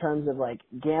 just in terms of like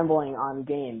gambling on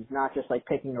games, not just like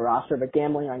picking a roster, but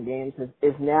gambling on games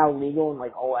is now legal in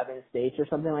like 11 states or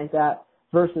something like that.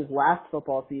 Versus last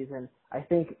football season, I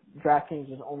think DraftKings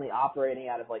was only operating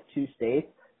out of like 2 states.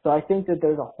 So I think that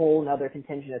there's a whole other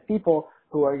contingent of people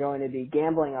who are going to be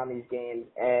gambling on these games.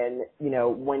 And,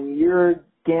 when you're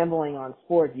gambling on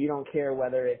sports, you don't care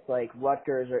whether it's like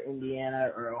Rutgers or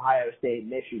Indiana or Ohio State,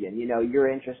 Michigan. You're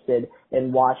interested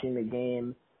in watching the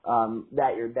game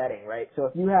that you're betting, right? So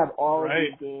if you have all of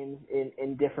these games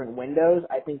in different windows,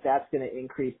 I think that's going to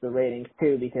increase the ratings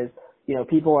too, because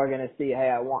people are going to see,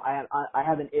 hey, I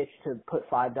have an itch to put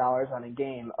 $5 on a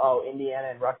game. Oh, Indiana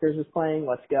and Rutgers is playing.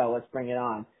 Let's go. Let's bring it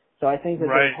on. So I think that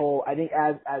I think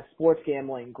as sports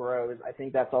gambling grows, I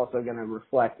think that's also going to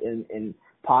reflect in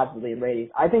positively in ratings.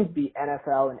 I think the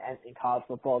NFL and college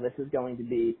football, this is going to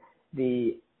be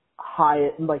the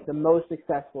highest, like the most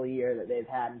successful year that they've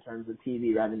had in terms of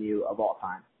TV revenue of all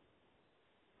time.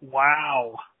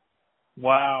 Wow.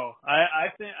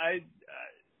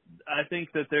 I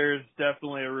think that there's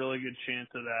definitely a really good chance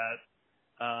of that.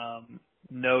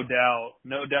 No doubt.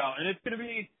 And it's going to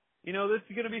be, this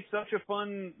is going to be such a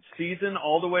fun season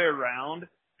all the way around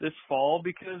this fall,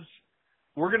 because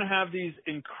we're going to have these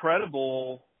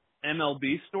incredible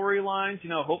MLB storylines.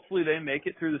 Hopefully they make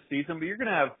it through the season, but you're going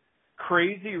to have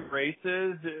crazy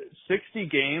races, 60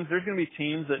 games. There's going to be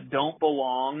teams that don't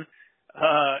belong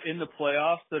in the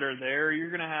playoffs that are there. You're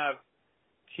going to have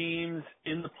teams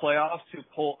in the playoffs who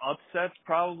pull upsets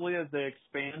probably as they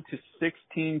expand to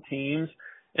 16 teams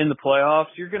in the playoffs.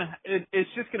 It's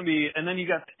just going to be, and then you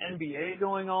got the NBA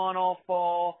going on all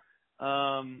fall.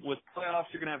 With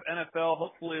playoffs, you're going to have NFL,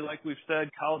 hopefully, like we've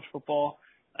said, college football.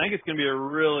 I think it's going to be a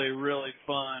really, really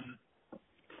fun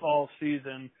fall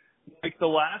season. Like the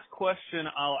last question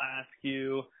I'll ask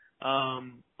you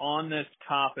on this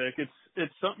topic,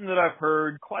 it's something that I've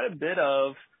heard quite a bit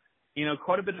of,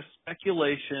 quite a bit of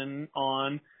speculation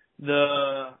on.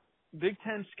 The Big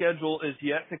Ten schedule is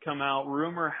yet to come out.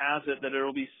 Rumor has it that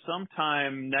it'll be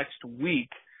sometime next week.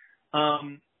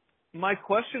 My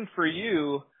question for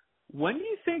you, when do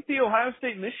you think the Ohio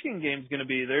State-Michigan game is going to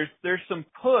be? There's some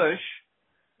push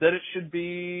that it should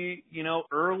be,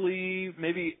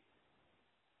 maybe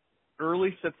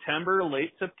early September,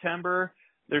 late September.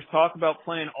 There's talk about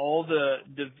playing all the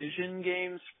division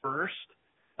games first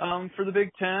for the Big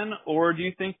Ten, or do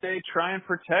you think they try and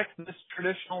protect this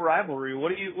traditional rivalry? What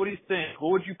do you think?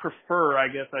 What would you prefer? I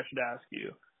guess I should ask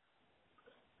you.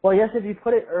 Well, I guess if you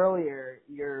put it earlier,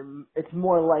 it's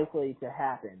more likely to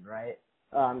happen, right?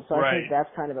 So I think that's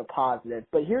kind of a positive.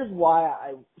 But here's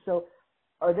why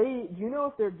do you know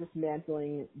if they're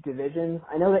dismantling divisions?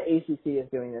 I know the ACC is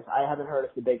doing this. I haven't heard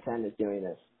if the Big Ten is doing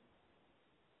this.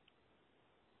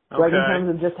 Okay. Like in terms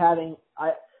of just having,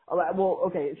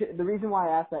 the reason why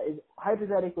I ask that is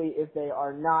hypothetically if they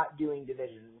are not doing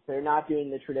divisions, if they're not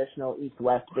doing the traditional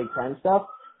East-West Big Ten stuff,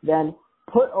 then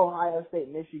put Ohio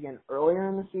State, Michigan earlier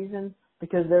in the season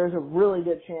because there's a really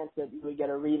good chance that you would get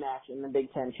a rematch in the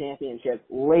Big Ten championship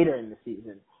later in the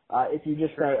season. If you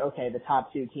just say, okay, the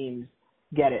top two teams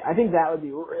get it. I think that would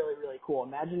be really, really cool.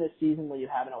 Imagine a season where you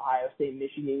have an Ohio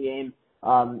State-Michigan game,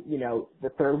 the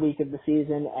third week of the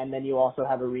season, and then you also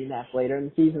have a rematch later in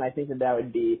the season. I think that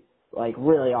would be, like,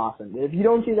 really awesome. If you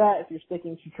don't do that, if you're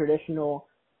sticking to traditional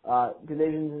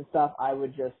divisions and stuff, I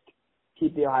would just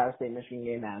keep the Ohio State-Michigan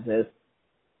game as is.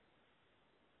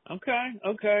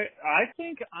 Okay. I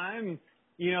think I'm,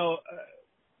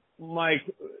 Mike,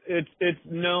 it's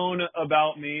known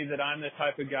about me that I'm the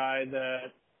type of guy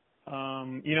that,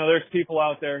 there's people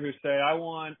out there who say, I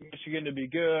want Michigan to be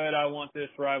good. I want this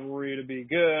rivalry to be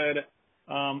good.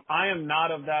 I am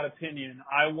not of that opinion.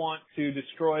 I want to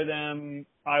destroy them.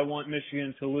 I want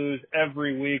Michigan to lose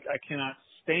every week. I cannot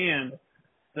stand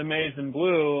the maize and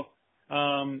blue.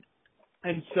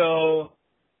 And so,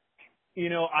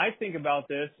 I think about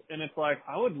this and it's like,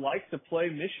 I would like to play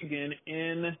Michigan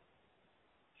in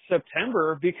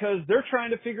September because they're trying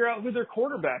to figure out who their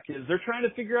quarterback is. They're trying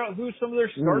to figure out who some of their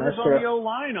starters on the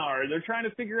O-line are. They're trying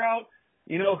to figure out,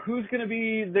 who's going to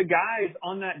be the guys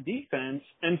on that defense.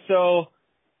 And so,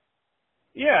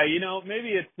 yeah, maybe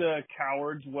it's the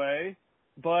coward's way,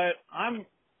 but I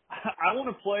want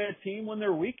to play a team when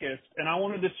they're weakest and I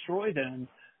want to destroy them.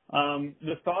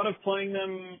 The thought of playing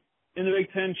them in the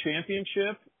Big Ten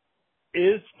championship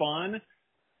is fun.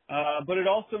 But it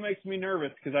also makes me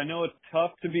nervous because I know it's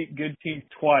tough to beat good teams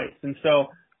twice. And so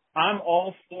I'm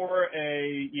all for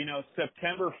a,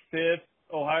 September 5th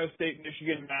Ohio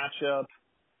State-Michigan matchup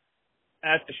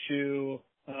at the Shoe,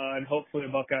 and hopefully a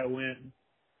Buckeye win.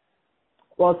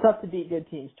 Well, it's tough to beat good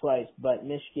teams twice, but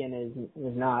Michigan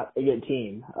is not a good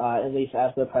team, at least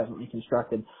as they're presently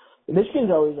constructed.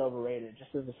 Michigan's always overrated,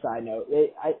 just as a side note.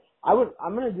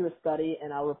 I'm going to do a study,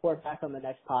 and I'll report back on the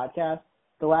next podcast.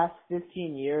 The last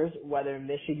 15 years, whether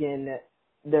Michigan,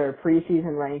 their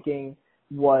preseason ranking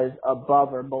was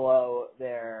above or below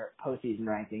their postseason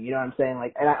ranking. You know what I'm saying?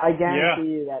 Like, and I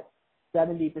guarantee you that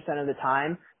 70% of the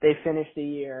time they finish the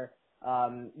year,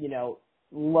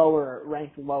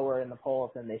 ranked lower in the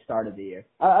polls than they started the year.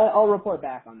 I'll report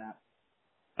back on that.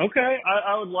 Okay.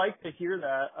 I would like to hear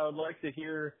that. I would like to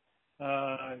hear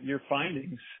your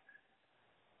findings.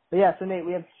 But yeah, so Nate,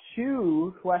 we have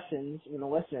 2 questions from the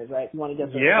listeners, right? If you want to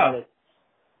get them started.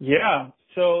 Yeah.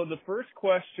 So the first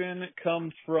question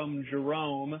comes from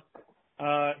Jerome.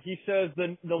 He says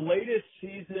the latest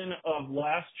season of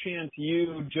Last Chance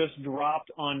U just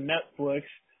dropped on Netflix.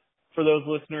 For those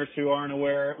listeners who aren't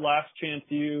aware, Last Chance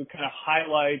U kind of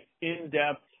highlights in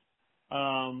depth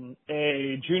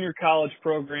a junior college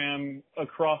program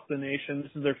across the nation.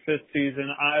 This is their 5th season.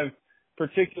 I've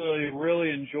particularly really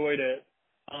enjoyed it.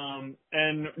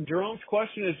 And Jerome's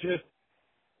question is just,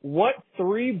 what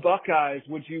 3 Buckeyes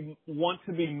would you want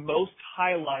to be most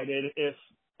highlighted if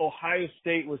Ohio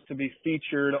State was to be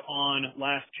featured on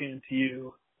Last Chance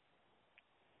U?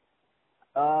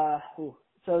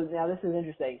 So now this is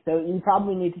interesting. So you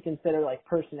probably need to consider like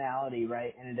personality,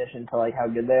 right? In addition to like how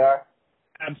good they are.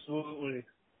 Absolutely.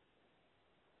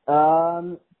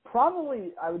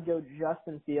 Probably I would go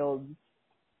Justin Fields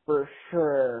for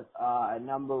sure.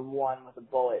 Number 1 with a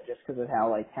bullet just because of how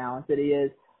like talented he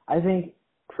is. I think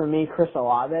for me, Chris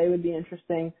Olave would be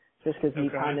interesting just because he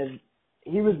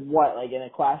was in a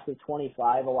class of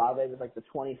 25. Olave was like the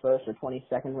 21st or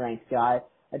 22nd ranked guy.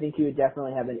 I think he would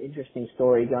definitely have an interesting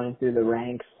story going through the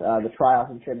ranks, the trials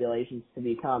and tribulations to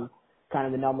become kind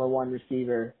of the number 1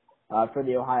 receiver for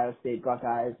the Ohio State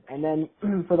Buckeyes. And then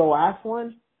for the last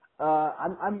one,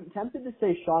 I'm tempted to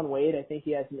say Shaun Wade. I think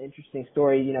he has an interesting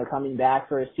story, coming back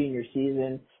for his senior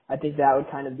season. I think that would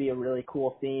kind of be a really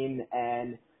cool theme,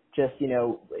 and just,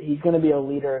 he's going to be a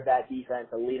leader of that defense,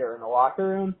 a leader in the locker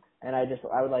room, and I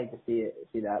would like to see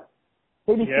that.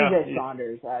 Maybe CJ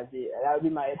Saunders that would be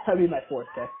my fourth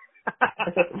pick.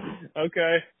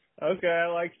 Okay, I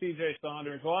like CJ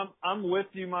Saunders. Well, I'm with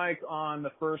you, Mike, on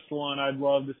the first one. I'd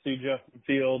love to see Justin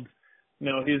Fields.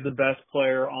 He's the best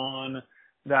player on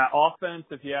that offense,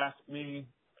 if you ask me.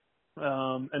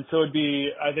 And so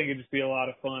I think it'd just be a lot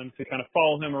of fun to kind of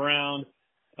follow him around,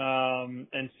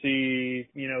 and see,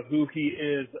 who he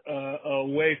is,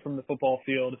 away from the football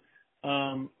field.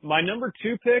 My number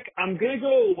 2 pick, I'm going to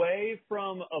go away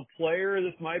from a player.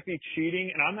 This might be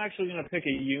cheating, and I'm actually going to pick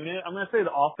a unit. I'm going to say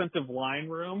the offensive line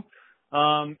room.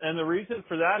 And the reason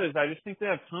for that is I just think they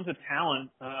have tons of talent.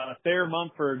 Thayer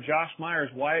Mumford, Josh Myers,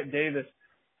 Wyatt Davis.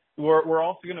 We're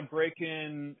also going to break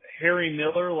in Harry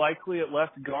Miller, likely at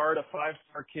left guard, a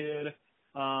 5-star kid.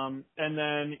 And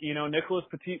then, Nicholas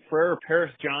Petit-Frere,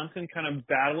 Paris Johnson kind of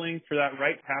battling for that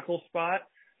right tackle spot.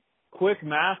 Quick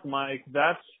math, Mike,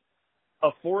 that's a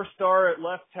 4-star at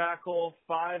left tackle,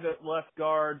 5 at left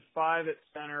guard, 5 at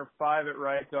center, 5 at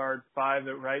right guard, 5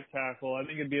 at right tackle. I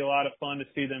think it'd be a lot of fun to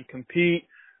see them compete.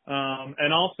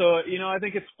 And also, I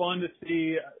think it's fun to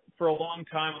see. For a long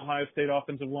time, Ohio State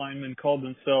offensive linemen called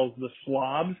themselves the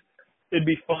Slobs. It'd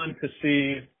be fun to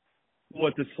see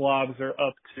what the Slobs are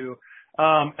up to.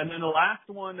 And then the last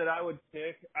one that I would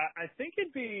pick, I think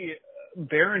it'd be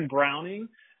Baron Browning.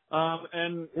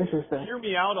 And hear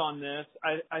me out on this.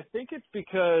 I think it's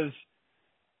because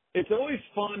it's always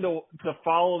fun to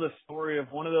follow the story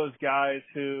of one of those guys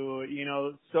who,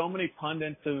 so many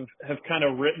pundits have kind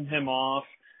of written him off.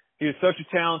 He was such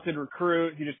a talented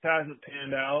recruit. He just hasn't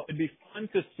panned out. It'd be fun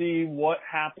to see what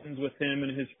happens with him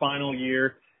in his final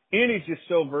year. And he's just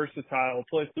so versatile.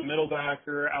 Plays the middle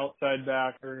backer, outside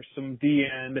backer, some D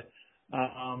end.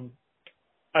 I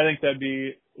think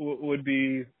would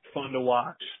be fun to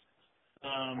watch.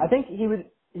 I think he would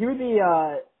be,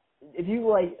 if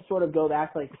you sort of go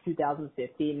back to the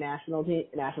 2015 national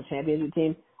championship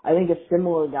team, I think a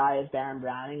similar guy as Baron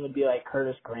Browning would be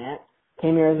Curtis Grant.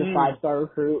 Came here as a 5-star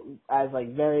recruit, as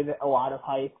a lot of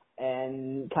hype,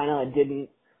 and kind of didn't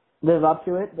live up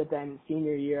to it. But then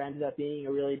senior year ended up being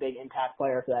a really big impact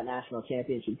player for that national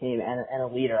championship team and a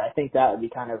leader. I think that would be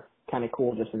kind of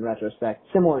cool just in retrospect.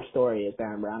 Similar story as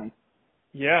Baron Browning.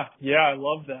 Yeah, I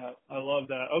love that.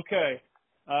 Okay,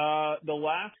 the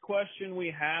last question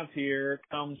we have here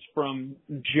comes from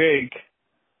Jake.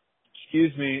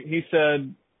 Excuse me. He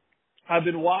said, I've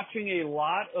been watching a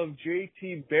lot of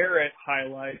JT Barrett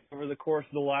highlights over the course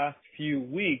of the last few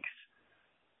weeks.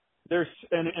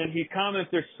 And he comments,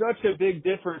 there's such a big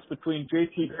difference between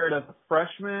JT Barrett as a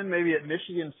freshman, maybe at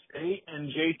Michigan State, and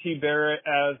JT Barrett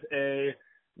as a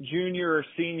junior or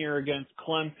senior against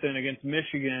Clemson, against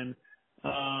Michigan.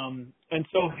 And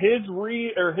so his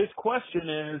question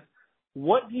is,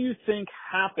 what do you think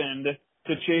happened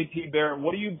to JT Barrett?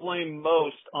 What do you blame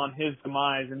most on his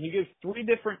demise? And he gives 3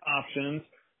 different options.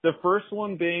 The first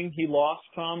one being he lost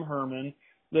Tom Herman.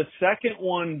 The second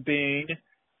one being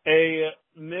a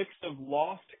mix of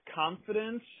lost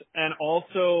confidence and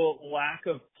also lack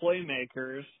of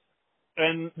playmakers.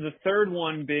 And the third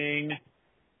one being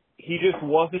he just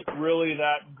wasn't really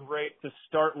that great to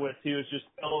start with. He was just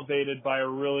elevated by a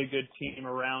really good team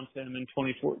around him in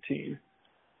 2014.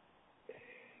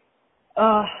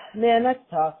 Man, that's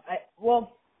tough.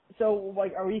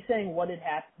 Are we saying what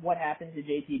happened to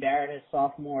JT Barrett his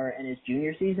sophomore and his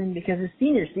junior season? Because his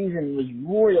senior season was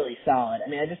really solid. I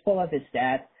mean, I just pulled up his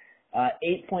stats.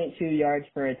 8.2 yards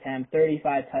per attempt,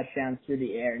 35 touchdowns through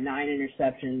the air, 9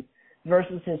 interceptions,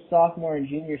 versus his sophomore and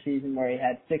junior season where he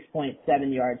had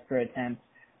 6.7 yards per attempt,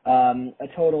 a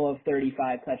total of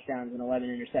 35 touchdowns and 11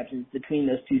 interceptions between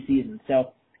those 2 seasons.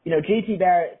 So, JT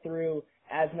Barrett threw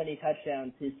as many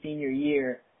touchdowns his senior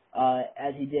year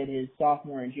as he did his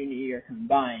sophomore and junior year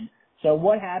combined. So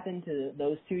what happened to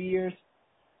those 2 years?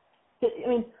 I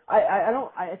mean,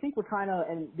 I think we're kind of,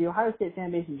 and the Ohio State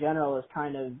fan base in general is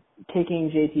kind of kicking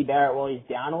JT Barrett while he's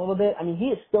down a little bit. I mean, he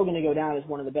is still going to go down as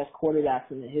one of the best quarterbacks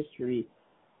in the history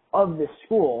of this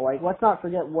school. Let's not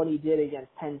forget what he did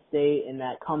against Penn State in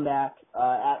that comeback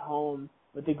at home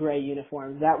with the gray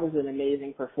uniforms. That was an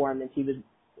amazing performance. He was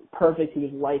perfect. He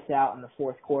was lights out in the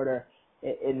fourth quarter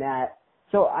in that.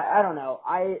 So I don't know.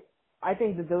 I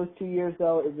think that those 2 years,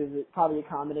 though, is probably a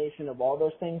combination of all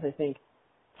those things. I think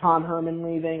Tom Herman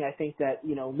leaving, I think that,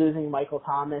 losing Michael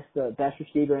Thomas, the best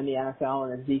receiver in the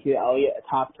NFL, and Ezekiel Elliott, a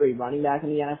top 3 running back in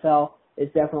the NFL, is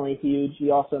definitely huge.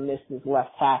 He also missed his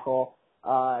left tackle.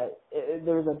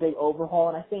 There was a big overhaul,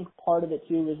 and I think part of it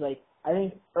too was like I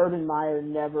think Urban Meyer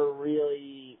never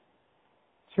really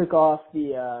took off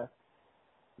the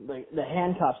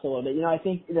handcuffs a little bit. You know, I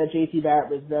think that JT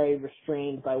Barrett was very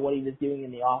restrained by what he was doing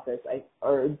in the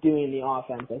doing in the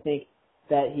offense. I think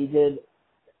that he did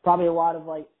probably a lot of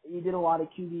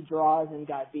QB draws and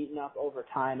got beaten up over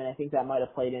time, and I think that might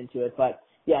have played into it. But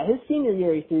yeah, his senior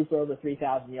year he threw for over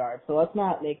 3,000 yards. So let's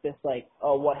not make this like,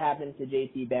 oh, what happened to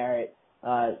JT Barrett,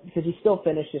 because he still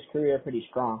finished his career pretty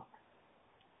strong.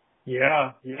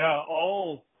 Yeah,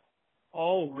 all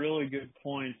really good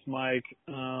points, Mike.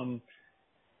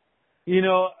 You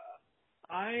know,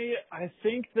 I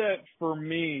think that for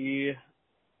me,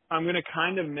 I'm going to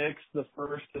kind of mix the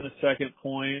first and the second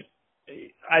point.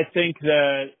 I think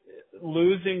that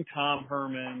losing Tom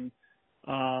Herman,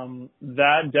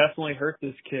 that definitely hurt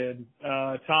this kid.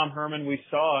 Tom Herman, we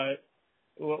saw it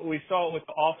with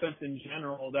the offense in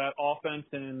general. That offense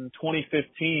in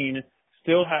 2015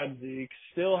 still had Zeke,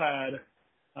 still had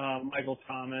Michael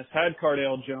Thomas, had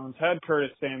Cardale Jones, had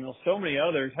Curtis Samuel, so many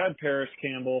others, had Paris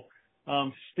Campbell.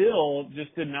 Still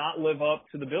just did not live up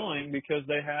to the billing because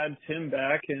they had Tim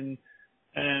Beck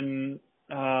and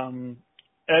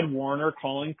Ed Warner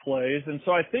calling plays. And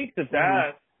so I think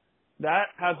that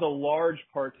has a large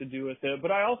part to do with it.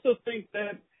 But I also think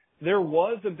that there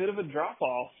was a bit of a drop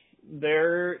off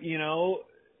there. You know,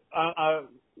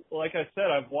 like I said,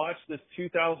 I've watched this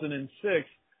 2006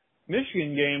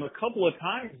 Michigan game a couple of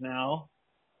times now,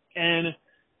 and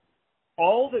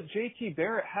all that JT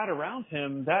Barrett had around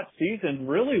him that season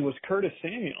really was Curtis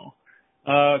Samuel.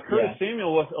 Curtis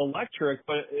Samuel was electric,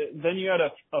 but then you had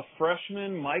a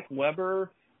freshman, Mike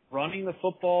Weber, running the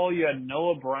football. You had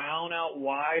Noah Brown out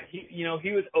wide. He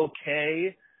was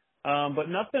okay, but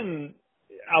nothing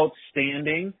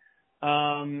outstanding.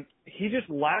 He just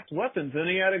lacked weapons. And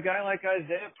he had a guy like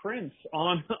Isaiah Prince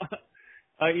on,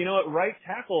 at right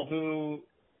tackle who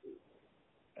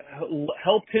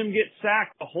helped him get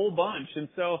sacked a whole bunch. And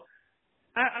so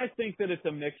I think that it's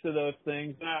a mix of those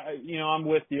things. I'm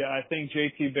with you. I think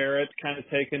JT Barrett's kind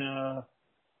of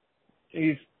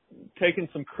he's taken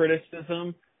some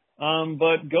criticism.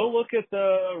 But go look at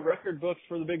the record books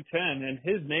for the Big Ten, and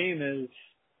his name is,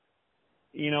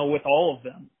 with all of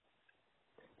them.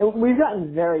 We've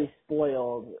gotten very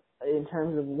spoiled in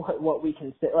terms of what we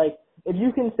consider. Like, if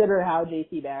you consider how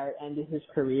JT Barrett ended his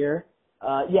career,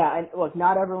 look,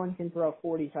 not everyone can throw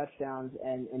 40 touchdowns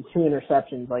and 2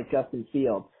 interceptions like Justin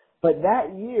Fields. But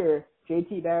that year,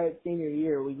 JT Barrett's senior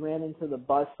year, we ran into the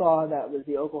buzzsaw that was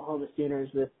the Oklahoma Sooners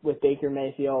with Baker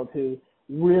Mayfield, who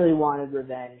really wanted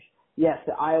revenge. Yes,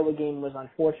 the Iowa game was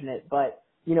unfortunate, but,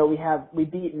 we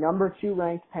beat number 2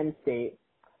 ranked Penn State.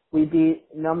 We beat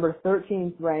number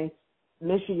 13th ranked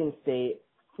Michigan State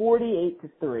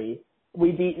 48-3.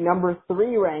 We beat number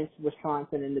 3 ranked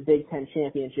Wisconsin in the Big Ten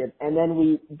championship, and then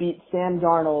we beat Sam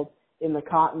Darnold in the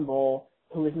Cotton Bowl,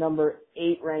 who was number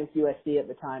 8 ranked USC at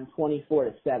the time,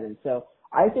 24-7. So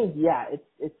I think,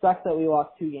 it sucks that we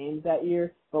lost 2 games that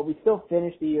year, but we still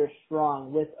finished the year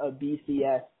strong with a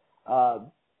BCS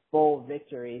bowl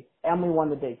victory, and we won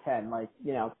the Big Ten.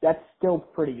 That's still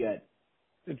pretty good.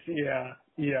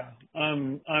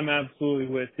 I'm absolutely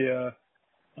with you.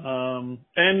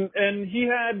 And he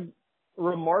had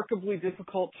remarkably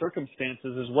difficult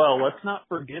circumstances as well. Let's not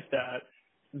forget that.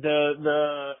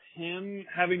 Him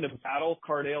having to battle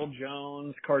Cardale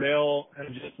Jones. Cardale had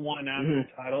just won a national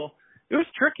title. It was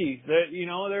tricky.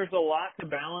 There's a lot to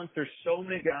balance. There's so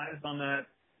many guys on that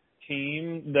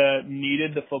team that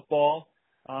needed the football.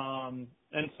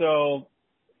 And so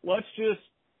let's just,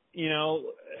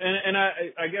 and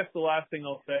I guess the last thing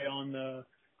I'll say on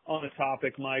the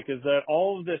topic, Mike, is that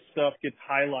all of this stuff gets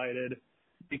highlighted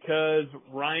because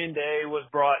Ryan Day was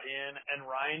brought in, and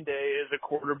Ryan Day is a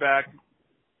quarterback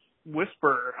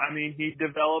whisperer. I mean, he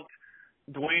developed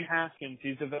Dwayne Haskins.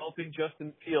 He's developing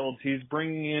Justin Fields. He's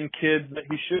bringing in kids that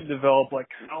he should develop, like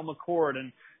Kyle McCord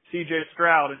and C.J.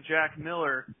 Stroud and Jack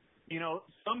Miller.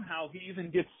 Somehow he even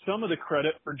gets some of the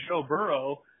credit for Joe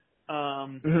Burrow.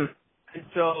 And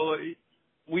so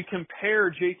we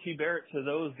compare JT Barrett to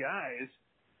those guys,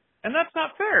 and that's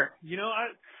not fair.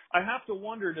 I have to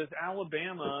wonder, does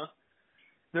Alabama,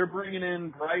 they're bringing in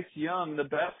Bryce Young, the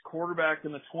best quarterback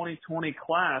in the 2020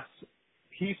 class.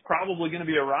 He's probably going to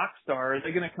be a rock star. Are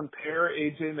they going to compare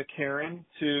A.J. McCarron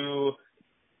to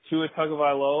Tua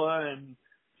Tagovailoa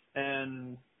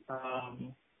and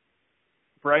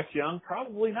Bryce Young?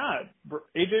 Probably not.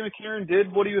 A.J. McCarron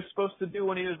did what he was supposed to do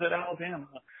when he was at Alabama,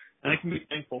 and I can be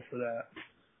thankful for that.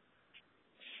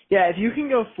 Yeah, if you can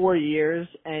go 4 years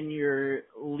and your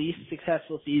least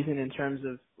successful season in terms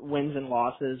of wins and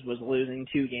losses was losing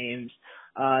 2 games,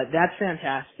 that's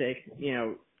fantastic,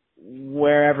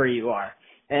 wherever you are.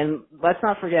 And let's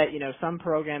not forget, some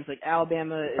programs like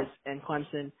Alabama and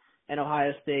Clemson and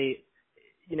Ohio State,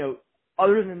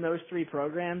 other than those 3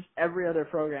 programs, every other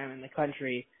program in the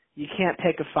country, you can't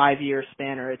pick a 5-year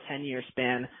span or a 10-year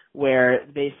span where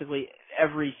basically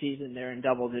every season they're in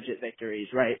double-digit victories,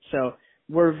 right? So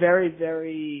we're very,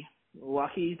 very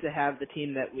lucky to have the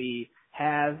team that we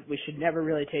have. We should never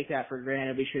really take that for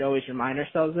granted. We should always remind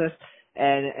ourselves this.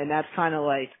 And that's kind of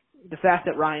like the fact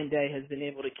that Ryan Day has been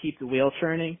able to keep the wheel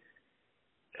churning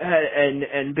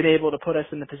and been able to put us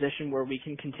in the position where we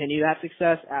can continue that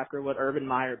success after what Urban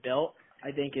Meyer built,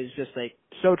 I think is just like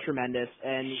so tremendous.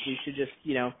 And we should just,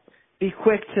 be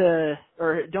quick to,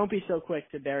 or don't be so quick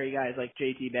to bury guys like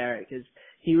JT Barrett, because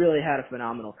he really had a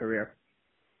phenomenal career.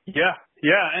 Yeah.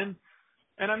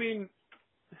 And I mean,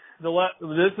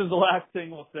 this is the last thing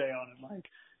we'll say on it, Mike.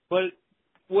 But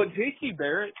what JT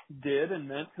Barrett did and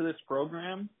meant to this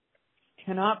program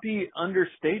cannot be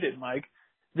understated, Mike.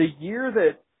 The year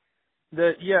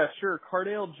that yeah, sure,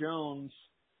 Cardale Jones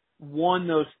won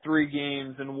those 3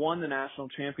 games and won the national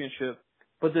championship,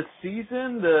 but the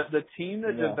season, the team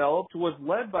that developed was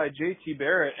led by JT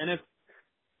Barrett. And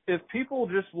if people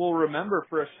just will remember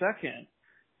for a second,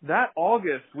 that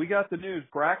August, we got the news,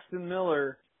 Braxton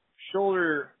Miller,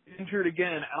 shoulder injured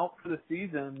again, out for the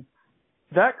season.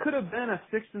 That could have been a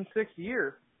 6-6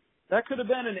 year. That could have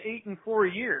been an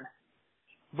 8-4 year.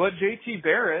 But JT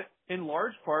Barrett, in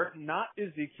large part, not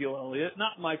Ezekiel Elliott,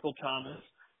 not Michael Thomas,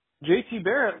 JT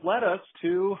Barrett led us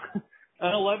to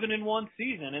an 11-1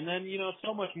 season. And then,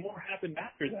 so much more happened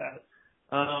after that.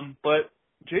 But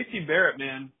JT Barrett,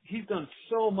 man, he's done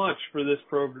so much for this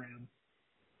program.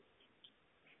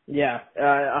 Yeah,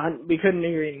 we couldn't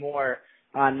agree more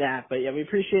on that. But yeah, we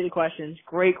appreciate the questions.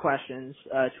 Great questions.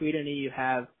 Tweet any you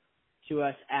have to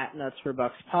us at Nuts for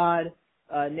Bucks Pod.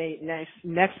 Nate,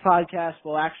 next podcast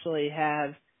we'll actually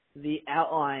have the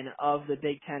outline of the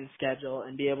Big Ten schedule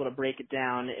and be able to break it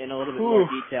down in a little bit more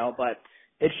detail. But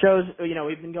it shows,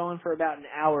 we've been going for about an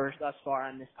hour thus far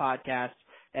on this podcast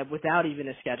and without even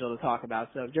a schedule to talk about.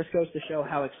 So it just goes to show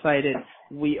how excited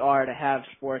we are to have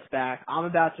sports back. I'm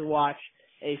about to watch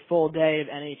a full day of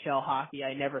NHL hockey.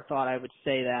 I never thought I would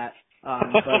say that.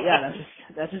 But yeah,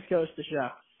 that just goes to show.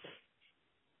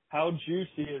 How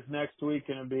juicy is next week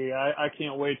going to be? I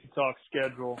can't wait to talk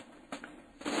schedule.